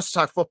everyone wants to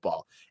talk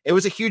football. It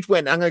was a huge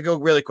win. I'm going to go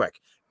really quick.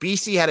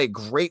 BC had a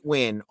great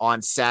win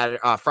on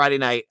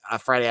Friday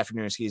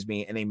afternoon,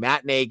 in a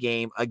matinee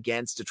game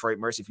against Detroit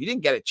Mercy. If you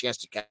didn't get a chance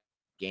to catch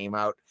the game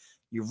out,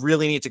 you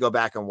really need to go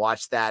back and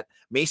watch that.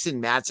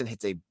 Mason Madsen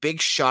hits a big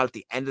shot at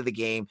the end of the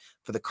game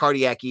for the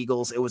Cardiac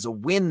Eagles. It was a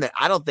win that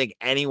I don't think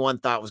anyone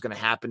thought was going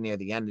to happen near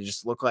the end. It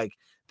just looked like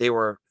they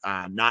were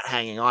not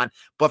hanging on.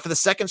 But for the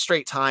second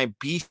straight time,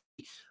 BC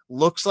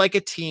looks like a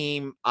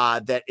team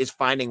that is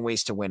finding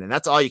ways to win, and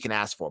that's all you can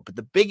ask for. But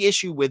the big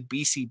issue with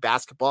BC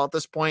basketball at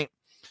this point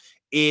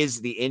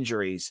is the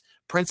injuries.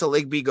 Prince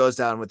Aligbe goes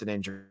down with an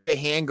injury.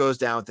 Hand goes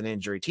down with an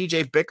injury.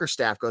 TJ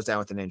Bickerstaff goes down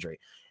with an injury.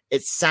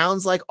 It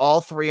sounds like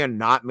all three are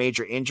not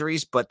major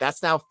injuries, but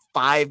that's now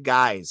 5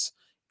 guys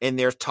in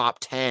their top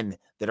 10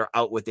 that are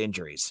out with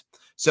injuries.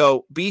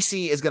 So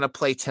BC is going to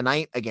play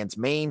tonight against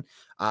Maine,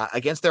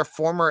 against their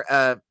former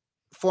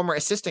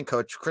assistant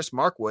coach, Chris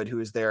Markwood, who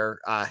is their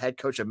head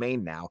coach of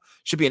Maine now.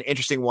 Should be an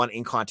interesting one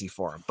in Conti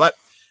Forum. But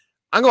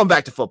I'm going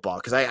back to football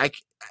because I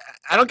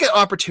don't get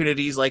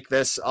opportunities like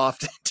this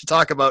often to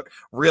talk about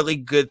really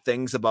good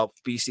things about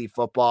BC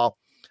football.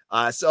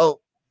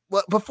 So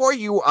before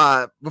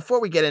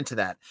we get into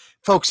that,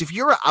 folks, if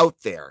you're out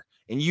there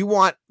and you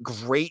want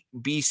great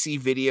BC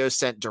videos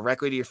sent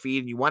directly to your feed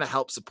and you want to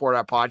help support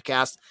our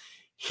podcast,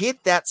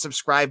 hit that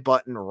subscribe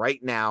button right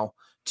now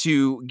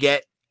to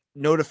get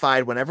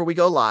notified whenever we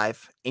go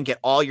live and get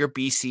all your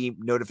BC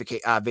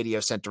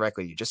videos sent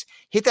directly to you. Just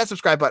hit that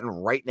subscribe button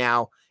right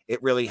now.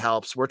 It really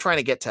helps. We're trying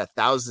to get to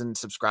 1,000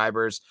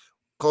 subscribers,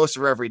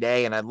 closer every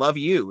day. And I'd love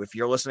you, if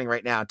you're listening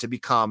right now, to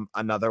become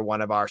another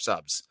one of our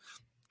subs.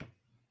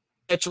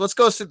 Mitch, let's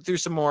go through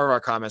some more of our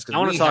comments. I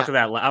want to talk to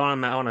that. I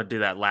want to do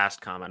that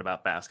last comment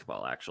about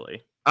basketball,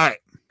 actually. All right.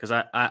 Because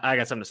I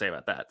got something to say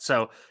about that.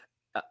 So,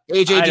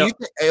 AJ,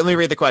 let me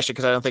read the question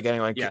because I don't think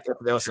anyone can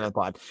listen to the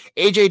pod.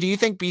 AJ, do you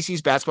think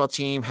BC's basketball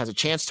team has a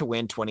chance to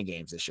win 20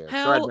 games this year?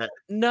 Hell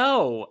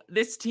no.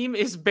 This team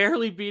is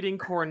barely beating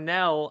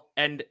Cornell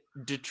and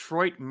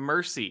Detroit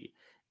Mercy.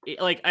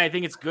 I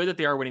think it's good that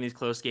they are winning these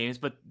close games,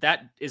 but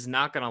that is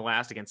not going to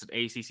last against an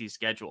ACC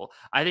schedule.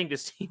 I think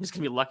this team is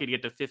going to be lucky to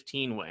get to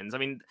 15 wins. I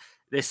mean,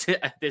 this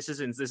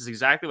is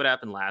exactly what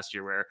happened last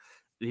year, where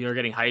you're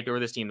getting hyped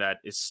over this team that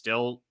is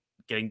still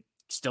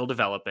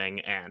developing,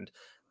 and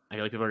I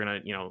feel like people are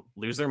going to,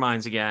 lose their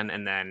minds again,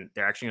 and then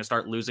they're actually going to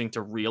start losing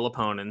to real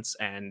opponents,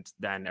 and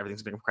then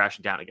everything's going to come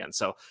crashing down again.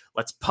 So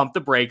let's pump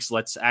the brakes.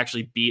 Let's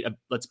actually beat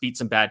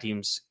some bad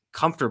teams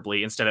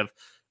comfortably instead of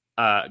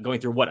going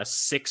through a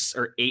 6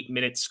 or 8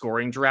 minute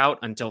scoring drought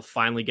until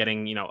finally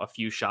getting, a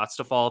few shots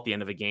to fall at the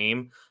end of a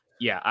game.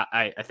 Yeah,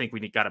 I think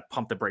we got to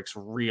pump the brakes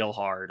real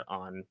hard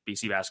on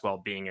BC basketball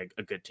being a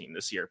good team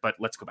this year. But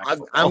let's go back.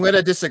 I'm going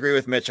to disagree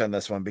with Mitch on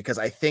this one because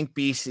I think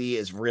BC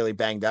is really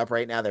banged up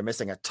right now. They're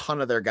missing a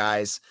ton of their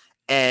guys,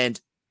 and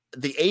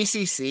the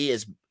ACC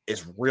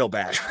is real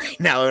bad right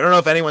now. I don't know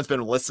if anyone's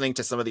been listening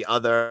to some of the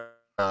other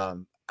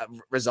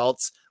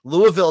results.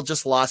 Louisville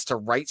just lost to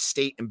Wright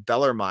State and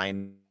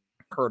Bellarmine,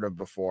 heard of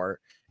before,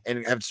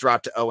 and have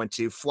dropped to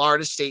 0-2.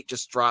 Florida State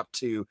just dropped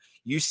to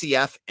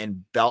UCF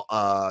and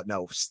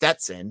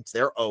Stetson.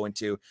 They're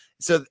 0-2.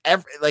 So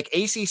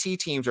ACC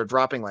teams are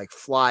dropping like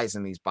flies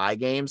in these bye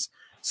games.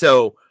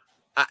 So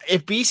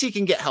if BC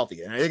can get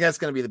healthy, and I think that's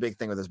going to be the big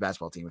thing with this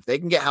basketball team, if they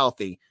can get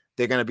healthy,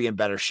 they're going to be in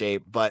better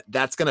shape. But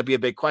that's going to be a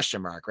big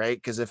question mark, right?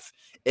 Because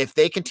if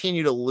they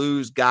continue to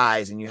lose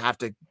guys and you have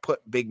to put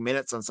big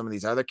minutes on some of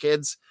these other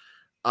kids,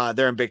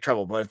 they're in big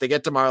trouble. But if they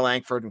get DeMar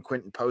Langford and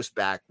Quentin Post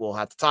back, we'll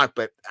have to talk.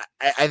 But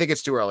I think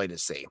it's too early to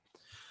see.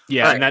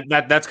 Yeah, right.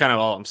 And that's kind of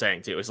all I'm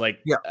saying too. Is like,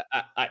 yeah,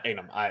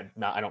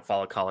 I don't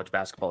follow college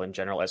basketball in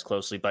general as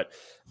closely, but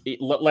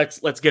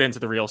let's get into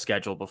the real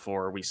schedule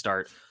before we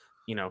start,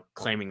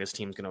 claiming this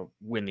team's going to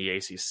win the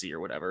ACC or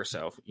whatever.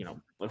 So,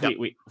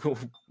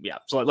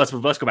 So let's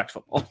go back to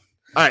football.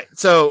 All right,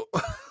 so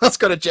let's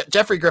go to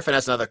Jeffrey Griffin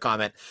has another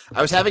comment.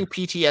 I was having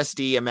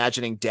PTSD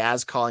imagining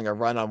Daz calling a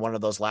run on one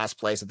of those last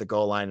plays at the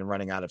goal line and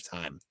running out of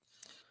time.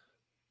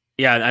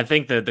 Yeah, I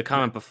think the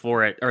comment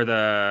before it, or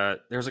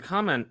there's a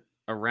comment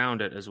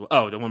around it as well.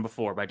 Oh, the one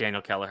before by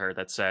Daniel Kelleher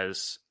that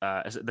says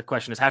the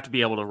question is have to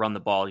be able to run the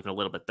ball even a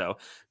little bit though.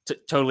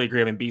 Totally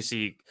agree. I mean,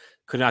 BC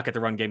could not get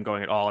the run game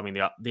going at all. I mean,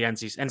 the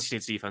NC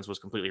State's defense was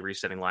completely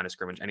resetting line of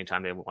scrimmage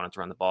anytime they wanted to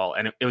run the ball,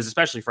 and it was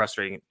especially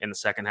frustrating in the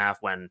second half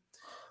when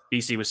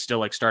BC was still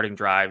like starting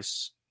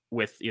drives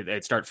with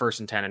they'd start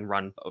 1st and 10 and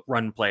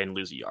run play and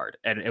lose a yard,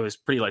 and it was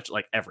pretty much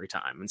like every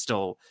time, and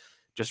still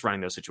just running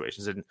those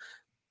situations. And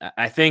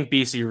I think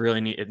BC really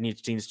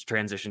needs to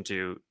transition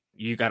to,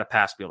 you got to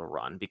pass to be able to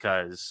run,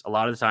 because a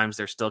lot of the times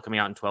they're still coming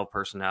out in 12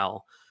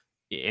 personnel,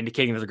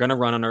 indicating that they're going to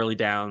run on early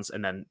downs,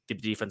 and then the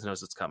defense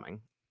knows it's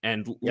coming.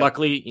 And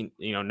luckily,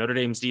 Notre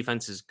Dame's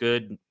defense is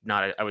good.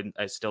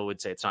 I still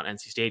would say it's not NC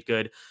State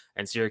good,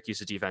 and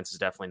Syracuse's defense is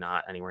definitely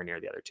not anywhere near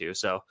the other two.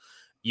 So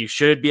you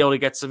should be able to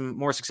get some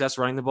more success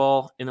running the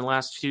ball in the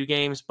last 2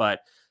 games,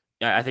 but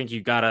I think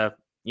you got to,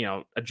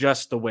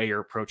 adjust the way you're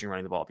approaching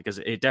running the ball, because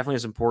it definitely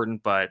is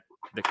important, but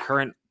the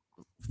current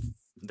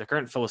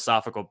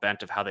philosophical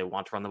bent of how they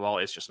want to run the ball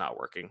is just not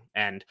working.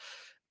 And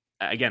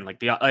again, like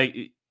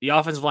the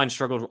offensive line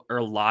struggled a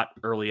lot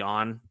early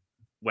on,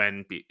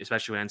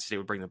 especially when NC State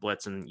would bring the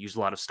blitz and use a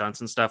lot of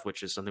stunts and stuff,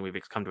 which is something we've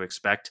come to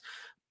expect.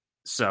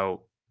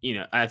 So,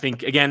 I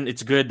think again,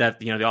 it's good that,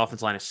 the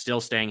offensive line is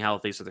still staying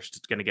healthy. So they're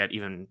going to get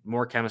even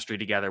more chemistry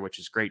together, which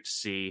is great to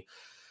see.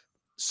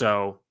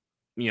 So,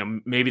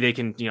 maybe they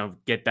can,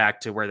 get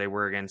back to where they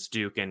were against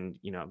Duke and,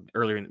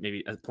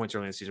 maybe at points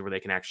early in the season where they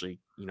can actually,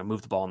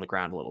 move the ball on the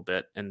ground a little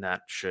bit, and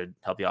that should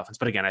help the offense.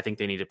 But again, I think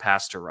they need to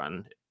pass to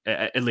run,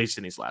 at least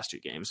in these last 2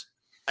 games.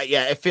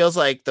 Yeah, it feels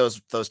like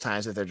those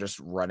times that they're just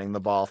running the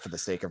ball for the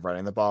sake of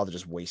running the ball, they're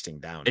just wasting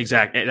down.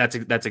 Exactly.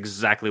 That's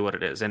exactly what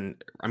it is.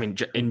 And I mean,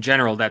 in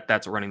general,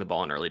 that's running the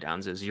ball in early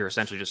downs is you're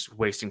essentially just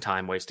wasting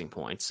time, wasting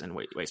points, and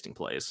wasting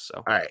plays. So,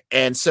 all right.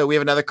 And so we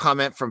have another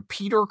comment from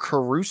Peter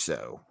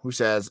Caruso, who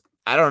says,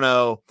 I don't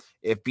know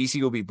if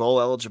BC will be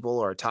bowl eligible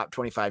or a top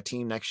 25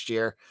 team next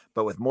year,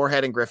 but with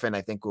Moorhead and Griffin,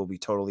 I think we'll be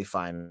totally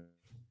fine.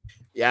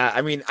 Yeah,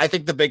 I mean, I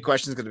think the big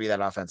question is going to be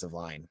that offensive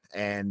line,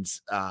 and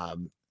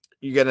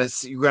you're gonna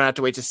have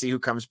to wait to see who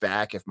comes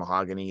back, if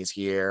Mahogany is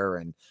here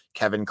and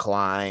Kevin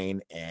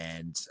Klein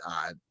and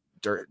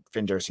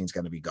Finn Dursing's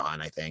going to be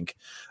gone. I think.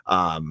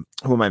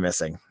 Who am I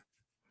missing?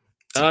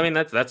 I mean,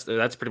 that's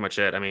pretty much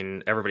it. I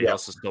mean, everybody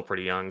else is still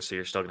pretty young, so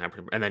you're still gonna have,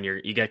 and then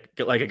you get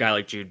like a guy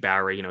like Jude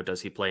Bowery.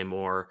 Does he play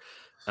more?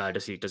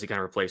 Does he kind of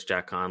replace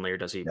Jack Conley, or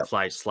does he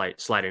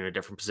slide in a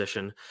different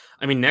position?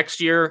 I mean,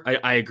 next year,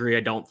 I agree.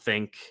 I don't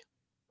think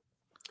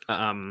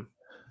top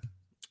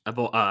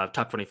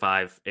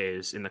 25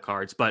 is in the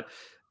cards, but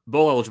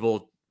bowl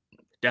eligible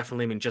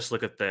definitely. I mean, just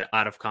look at the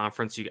out of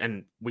conference.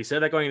 And we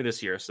said that going into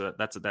this year, so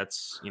that's a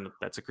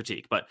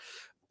critique. But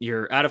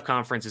your out of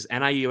conference is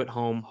NIU at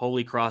home,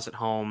 Holy Cross at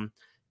home,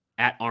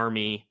 at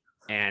Army,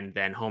 and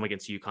then home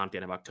against UConn at the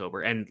end of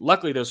October. And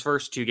luckily, those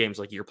first 2 games,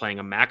 like you're playing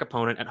a MAC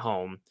opponent at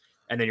home,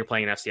 and then you're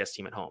playing an FCS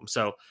team at home.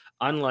 So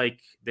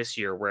unlike this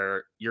year,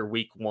 where your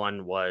week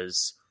 1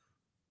 was,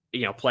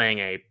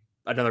 playing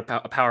another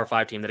Power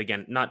 5 team that,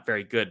 again, not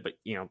very good, but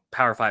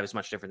Power 5 is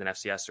much different than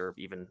FCS or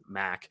even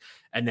MAC.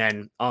 And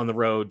then on the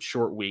road,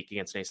 short week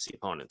against an ACC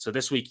opponent. So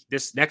this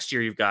next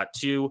year, you've got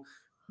 2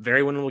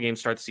 very winnable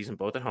games start the season,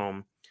 both at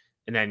home.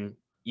 And then,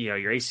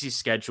 your ACC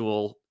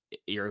schedule,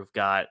 you've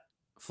got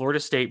Florida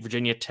State,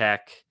 Virginia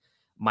Tech,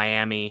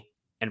 Miami,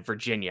 and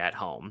Virginia at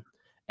home.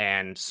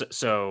 And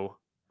so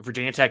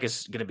Virginia Tech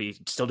is going to be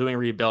still doing a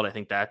rebuild. I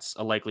think that's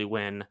a likely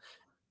win.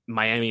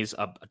 Miami's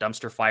a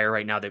dumpster fire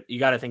right now. You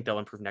got to think they'll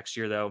improve next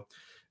year, though.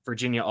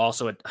 Virginia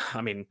also a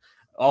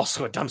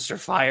dumpster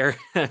fire.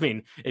 I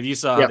mean, if you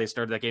saw how they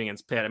started that game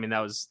against Pitt, I mean,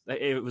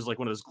 it was like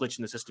one of those glitch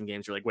in the system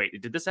games. You're like, wait,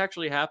 did this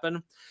actually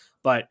happen?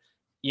 But,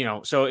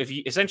 so if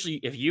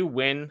you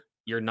win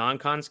your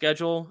non-con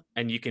schedule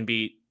and you can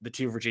beat the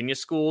 2 Virginia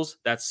schools,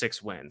 that's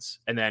 6 wins.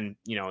 And then,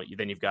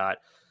 then you've got,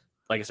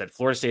 like I said,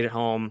 Florida State at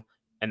home,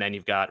 and then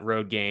you've got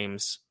road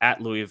games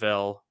at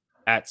Louisville,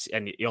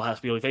 and you'll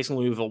have to be facing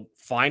Louisville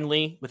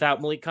finally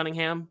without Malik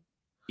Cunningham.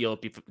 You'll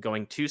be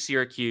going to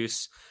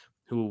Syracuse,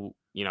 who,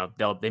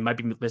 they might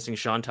be missing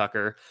Sean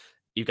Tucker.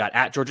 You've got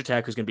at Georgia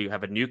Tech, who's going to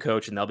have a new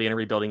coach, and they'll be in a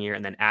rebuilding year,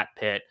 and then at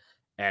Pitt,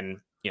 and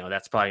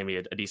that's probably going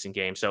to be a decent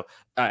game. So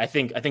I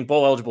think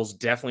bowl eligible is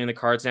definitely in the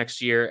cards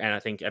next year, and I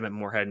think Emmett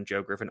Moorhead and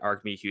Joe Griffin are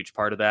going to be a huge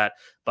part of that.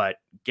 But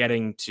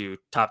getting to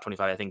top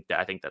 25, I think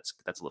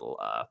that's a little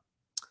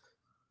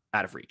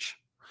out of reach.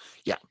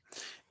 Yeah,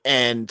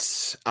 and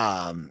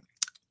I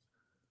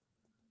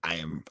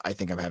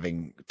think I'm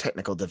having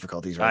technical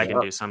difficulties right now. I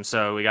can do some.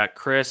 So we got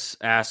Chris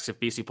asks if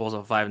BC pulls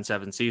off a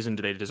 5-7 season,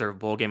 do they deserve a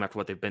bowl game after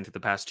what they've been through the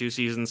past 2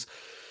 seasons?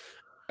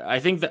 I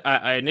think that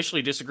I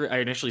initially disagree. I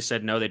initially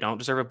said no, they don't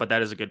deserve it, but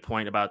that is a good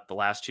point about the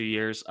last 2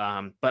 years.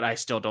 But I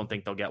still don't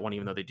think they'll get one,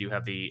 even though they do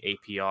have the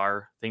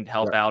APR thing to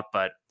help out.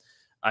 But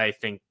I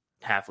think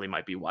Hafley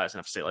might be wise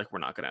enough to say, like, we're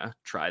not going to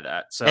try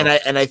that. So,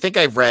 and I think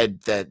I've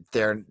read that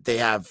they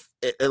have.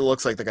 It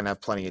looks like they're going to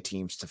have plenty of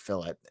teams to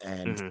fill it,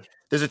 and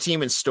there's a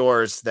team in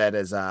stores that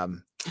is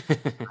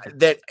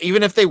that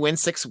even if they win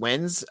 6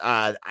 wins,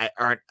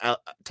 aren't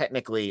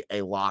technically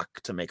a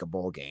lock to make a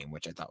bowl game,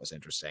 which I thought was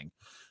interesting.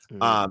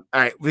 All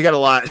right, we got a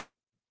lot.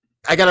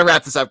 I got to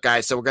wrap this up,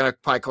 guys. So we're going to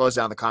probably close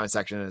down the comment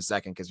section in a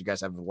second because you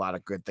guys have a lot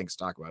of good things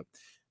to talk about.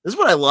 This is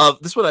what I love.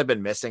 This is what I've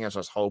been missing. I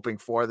was hoping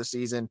for the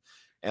season,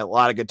 and a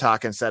lot of good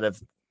talk instead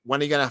of when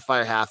are you going to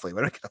fire Hafley?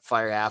 When are you going to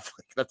fire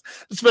Hafley?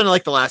 It's been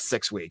like the last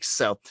 6 weeks.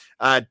 So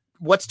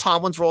what's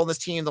Tomlin's role in this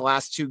team the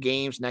last 2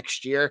 games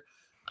next year?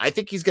 I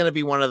think he's going to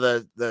be one of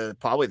the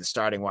probably the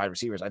starting wide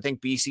receivers. I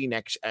think BC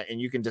next,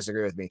 and you can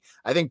disagree with me.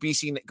 I think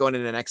BC going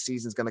into next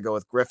season is going to go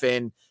with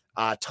Griffin,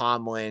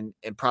 Tomlin,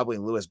 and probably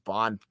Lewis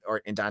Bond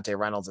and Dante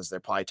Reynolds as their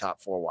probably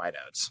top 4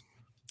 wideouts.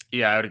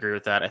 Yeah, I would agree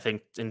with that. I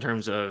think in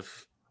terms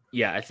of,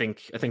 I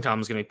think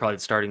Tomlin's going to be probably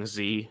the starting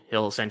Z.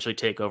 He'll essentially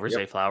take over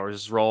Zay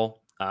Flowers'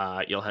 role.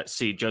 You'll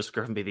see Joseph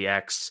Griffin be the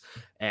X,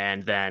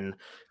 and then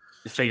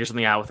figure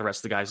something out with the rest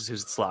of the guys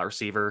who's the slot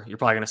receiver. You're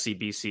probably going to see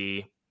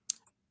BC,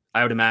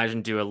 I would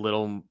imagine, do a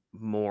little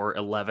more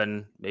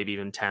 11, maybe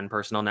even 10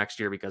 personnel next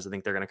year, because I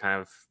think they're going to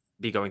kind of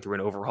be going through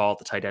an overhaul at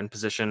the tight end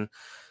position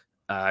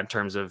in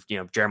terms of,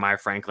 Jeremiah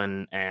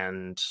Franklin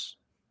and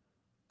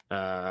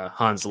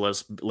Hans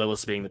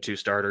Lillis being the 2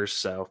 starters.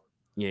 So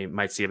you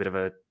might see a bit of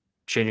a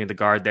changing of the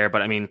guard there.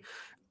 But I mean,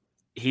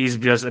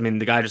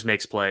 the guy just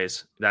makes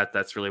plays.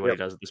 That's really what he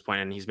does at this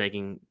point. And he's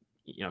making,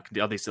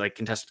 all these like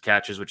contested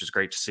catches, which is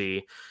great to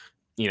see.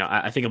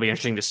 I think it'll be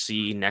interesting to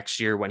see next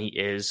year when he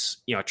is,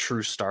 a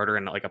true starter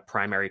and like a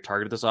primary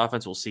target of this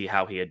offense. We'll see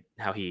how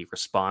he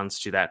responds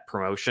to that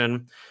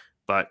promotion.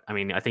 But I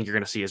mean, I think you're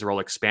going to see his role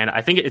expand.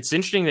 I think it's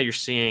interesting that you're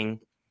seeing,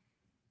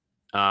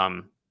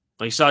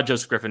 you saw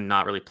Joseph Griffin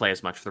not really play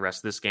as much for the rest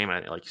of this game.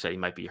 And like you said, he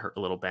might be hurt, a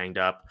little banged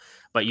up,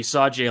 but you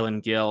saw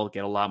Jalen Gill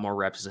get a lot more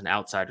reps as an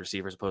outside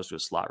receiver as opposed to a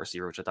slot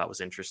receiver, which I thought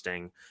was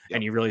interesting. Yep.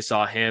 And you really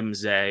saw him,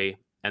 Zay,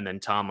 and then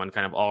Tomlin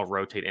kind of all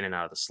rotate in and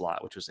out of the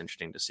slot, which was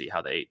interesting to see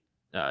how they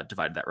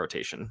divided that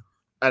rotation.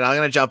 And I'm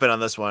going to jump in on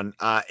this one.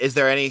 Is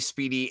there any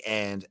speedy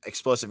and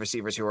explosive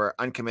receivers who are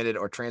uncommitted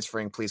or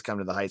transferring? Please come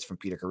to the Heights from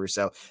Peter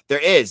Caruso. There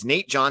is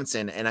Nate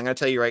Johnson. And I'm going to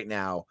tell you right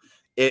now,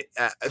 if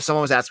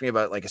someone was asking me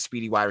about like a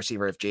speedy wide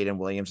receiver, if Jaden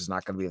Williams is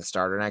not going to be the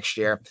starter next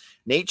year,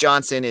 Nate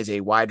Johnson is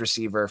a wide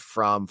receiver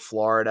from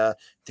Florida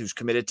who's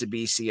committed to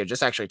BC. I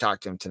just actually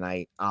talked to him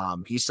tonight.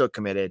 He's still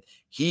committed.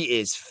 He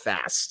is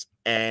fast.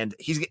 And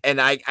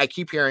I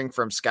keep hearing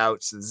from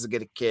scouts, this is a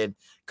good kid,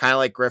 kind of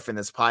like Griffin,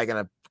 that's probably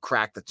going to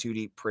crack the 2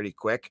 deep pretty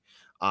quick.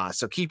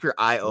 So keep your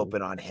eye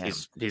open on him.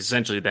 He's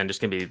essentially then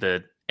just going to be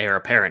the heir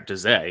apparent to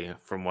Zay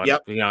from what, if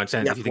you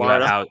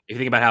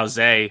think about how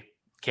Zay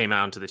came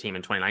out to the team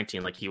in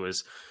 2019, like he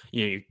was,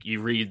 you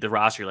read the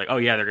roster, you're like, oh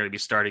yeah, they're going to be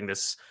starting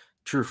this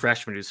true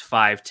freshman who's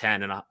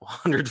 5'10" and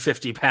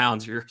 150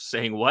 pounds. You're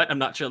saying, what? I'm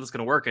not sure that's going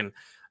to work. And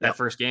that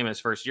first game, his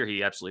first year,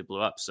 he absolutely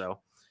blew up. So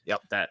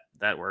that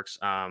works.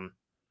 I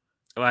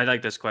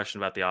like this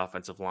question about the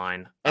offensive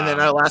line. And then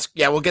our last,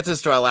 we'll get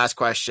this to our last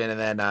question, and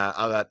then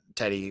I'll let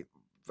Teddy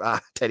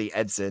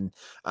Edson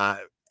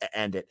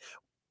end it.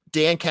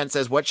 Dan Kent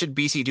says, what should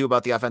BC do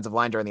about the offensive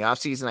line during the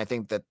offseason? I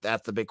think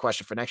that's the big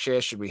question for next year.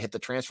 Should we hit the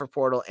transfer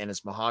portal, and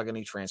is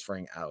Mahogany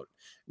transferring out?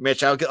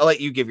 Mitch, I'll let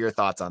you give your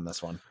thoughts on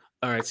this one.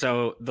 All right.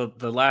 So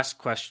the last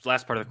part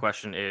of the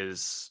question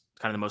is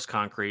kind of the most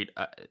concrete.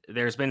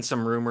 There's been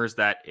some rumors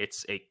that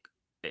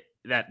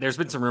there's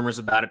been some rumors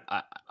about it.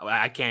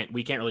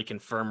 We can't really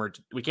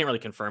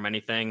confirm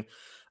anything.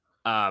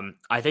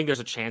 I think there's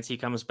a chance he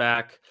comes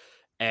back.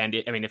 And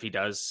if he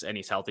does and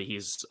he's healthy,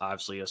 he's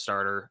obviously a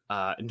starter.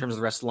 In terms of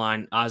the rest of the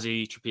line,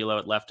 Ozzy Trapilo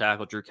at left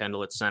tackle, Drew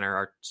Kendall at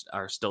center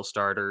are still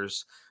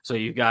starters. So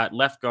you've got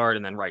left guard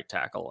and then right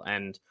tackle.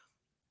 And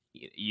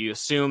you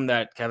assume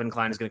that Kevin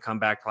Klein is going to come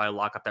back, probably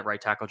lock up that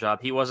right tackle job.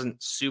 He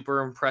wasn't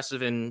super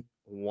impressive in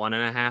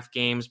 1.5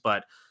 games,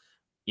 but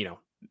it's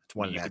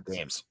 1.5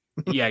 games.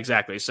 Yeah,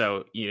 exactly.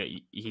 So,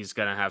 he's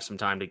going to have some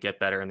time to get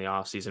better in the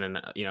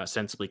offseason and,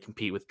 sensibly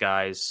compete with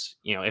guys.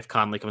 If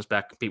Conley comes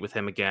back, compete with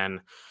him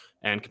again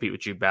and compete with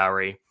Jude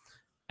Bowery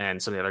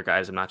and some of the other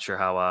guys. I'm not sure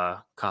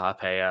how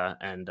Kahapea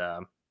and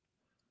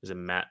is it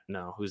Matt?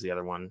 No, who's the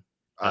other one?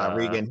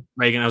 Reagan.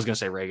 I was going to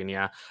say Reagan,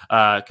 yeah.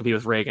 Compete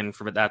with Reagan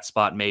for that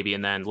spot maybe.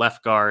 And then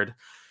left guard,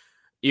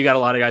 you got a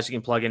lot of guys you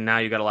can plug in now.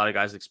 You got a lot of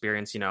guys with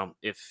experience.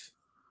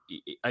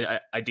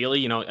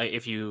 Ideally,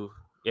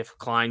 if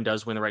Klein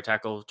does win the right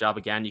tackle job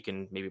again, you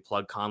can maybe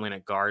plug Conley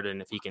at guard.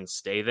 And if he can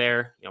stay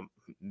there,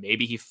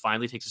 maybe he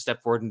finally takes a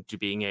step forward into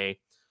being a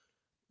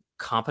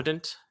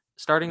competent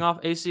starting off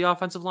AC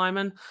offensive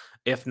lineman.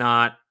 If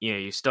not,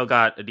 you still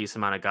got a decent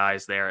amount of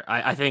guys there.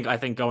 I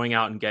think going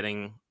out and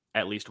getting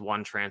at least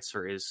one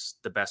transfer is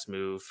the best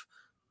move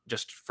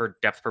just for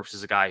depth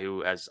purposes. A guy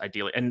who has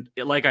ideally, and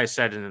like I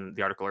said in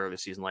the article earlier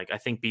this season, I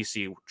think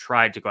BC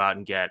tried to go out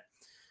and get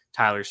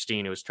Tyler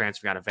Steen, who was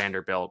transferring out of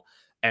Vanderbilt,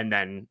 and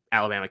then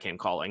Alabama came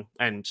calling.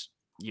 And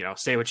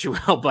say what you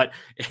will, but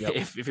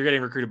if you're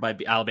getting recruited by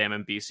Alabama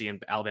and BC,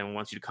 and Alabama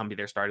wants you to come be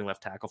their starting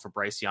left tackle for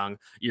Bryce Young,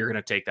 you're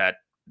going to take that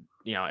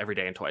every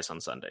day and twice on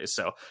Sundays.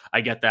 So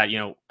I get that.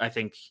 I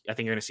think you're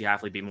going to see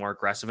Hafley be more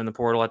aggressive in the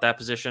portal at that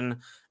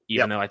position,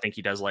 even though I think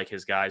he does like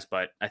his guys.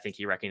 But I think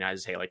he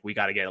recognizes, hey, we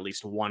got to get at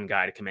least one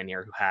guy to come in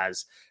here who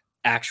has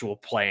actual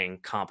playing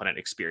competent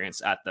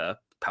experience at the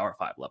Power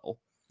 5 level.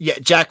 Yeah,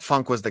 Jack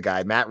Funk was the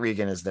guy. Matt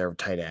Regan is their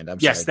tight end.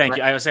 Yes, thank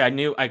you. I would say I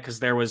knew because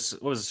there was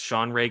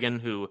Sean Reagan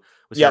who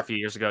was here a few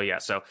years ago. Yeah,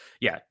 so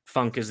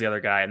Funk is the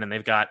other guy, and then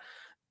they've got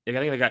 2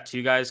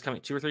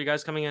 or 3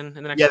 guys coming in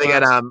the next. Yeah, they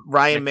got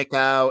Ryan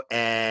Mickow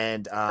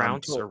and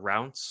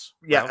Rounce.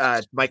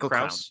 Yeah, Michael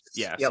Krause.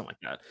 Yeah, something like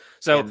that.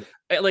 So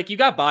you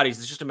got bodies.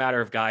 It's just a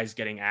matter of guys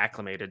getting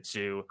acclimated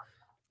to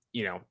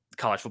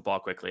college football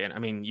quickly.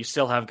 And you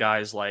still have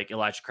guys like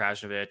Elijah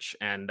Krasnovich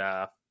and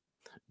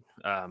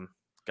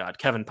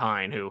Kevin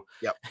Pine, who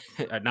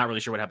I'm not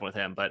really sure what happened with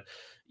him, but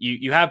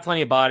you have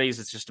plenty of bodies.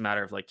 It's just a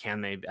matter of can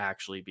they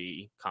actually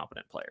be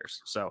competent players?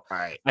 So all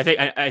right.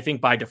 I think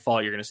by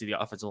default, you're going to see the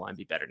offensive line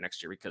be better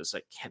next year because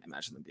I can't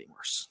imagine them being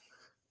worse.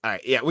 All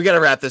right. Yeah, we got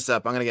to wrap this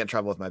up. I'm going to get in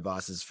trouble with my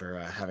bosses for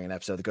having an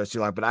episode that goes too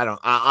long, but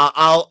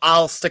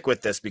I'll stick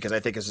with this because I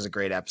think this is a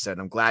great episode.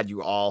 I'm glad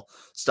you all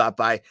stopped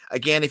by.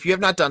 Again, if you have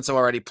not done so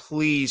already,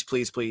 please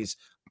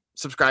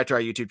subscribe to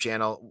our YouTube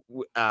channel.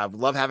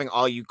 Love having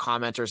all you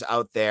commenters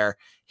out there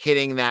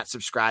hitting that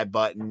subscribe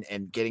button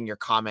and getting your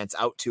comments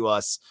out to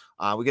us.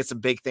 We get some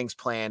big things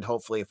planned.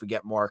 Hopefully, if we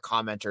get more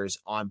commenters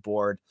on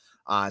board,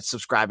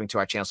 subscribing to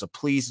our channel. So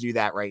please do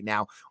that right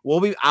now.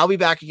 I'll be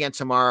back again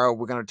tomorrow.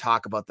 We're going to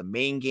talk about the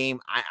main game.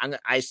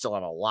 I still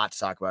have a lot to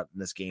talk about in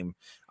this game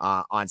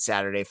on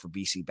Saturday for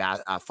BC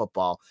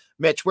football.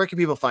 Mitch, where can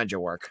people find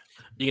your work?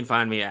 You can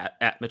find me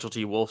at Mitchell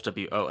T. Wolfe,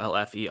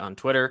 WOLFE on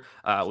Twitter.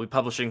 We're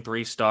publishing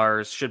 3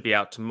 stars, should be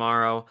out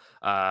tomorrow.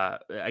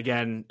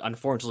 Again,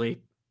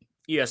 unfortunately,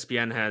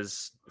 ESPN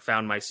has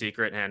found my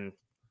secret and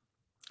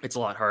it's a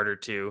lot harder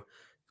to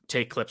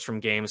take clips from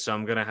games. So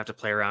I'm going to have to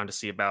play around to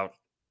see about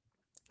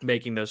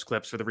making those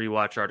clips for the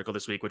rewatch article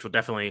this week, which will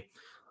definitely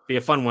be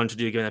a fun one to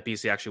do given that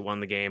BC actually won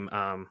the game.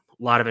 A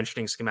lot of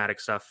interesting schematic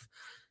stuff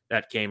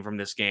that came from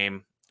this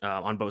game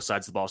on both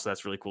sides of the ball. So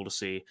that's really cool to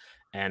see.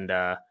 And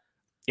I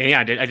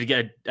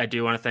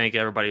do want to thank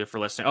everybody for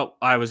listening. Oh,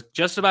 I was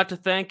just about to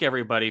thank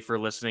everybody for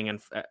listening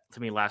and to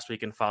me last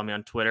week and follow me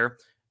on Twitter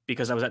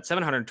because I was at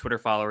 700 Twitter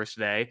followers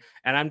today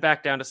and I'm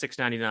back down to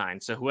 699.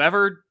 So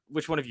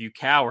which one of you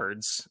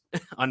cowards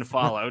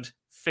unfollowed,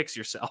 fix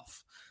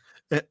yourself.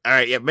 All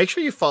right, yeah. Make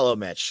sure you follow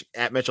Mitch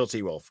at Mitchell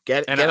T. Wolfe.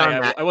 Get on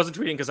that. I wasn't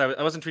tweeting because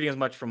I wasn't tweeting as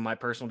much from my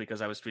personal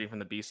because I was tweeting from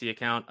the BC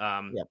account.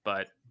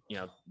 But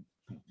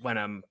when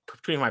I'm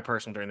tweeting my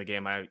personal during the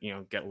game, I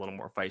get a little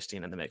more feisty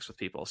and in the mix with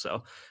people.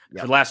 So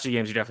for the last 2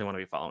 games, you definitely want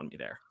to be following me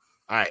there.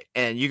 All right,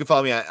 and you can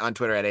follow me on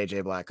Twitter at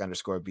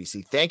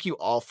AJBlack_BC. Thank you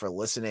all for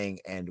listening,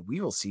 and we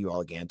will see you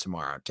all again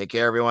tomorrow. Take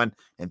care, everyone,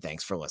 and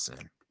thanks for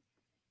listening.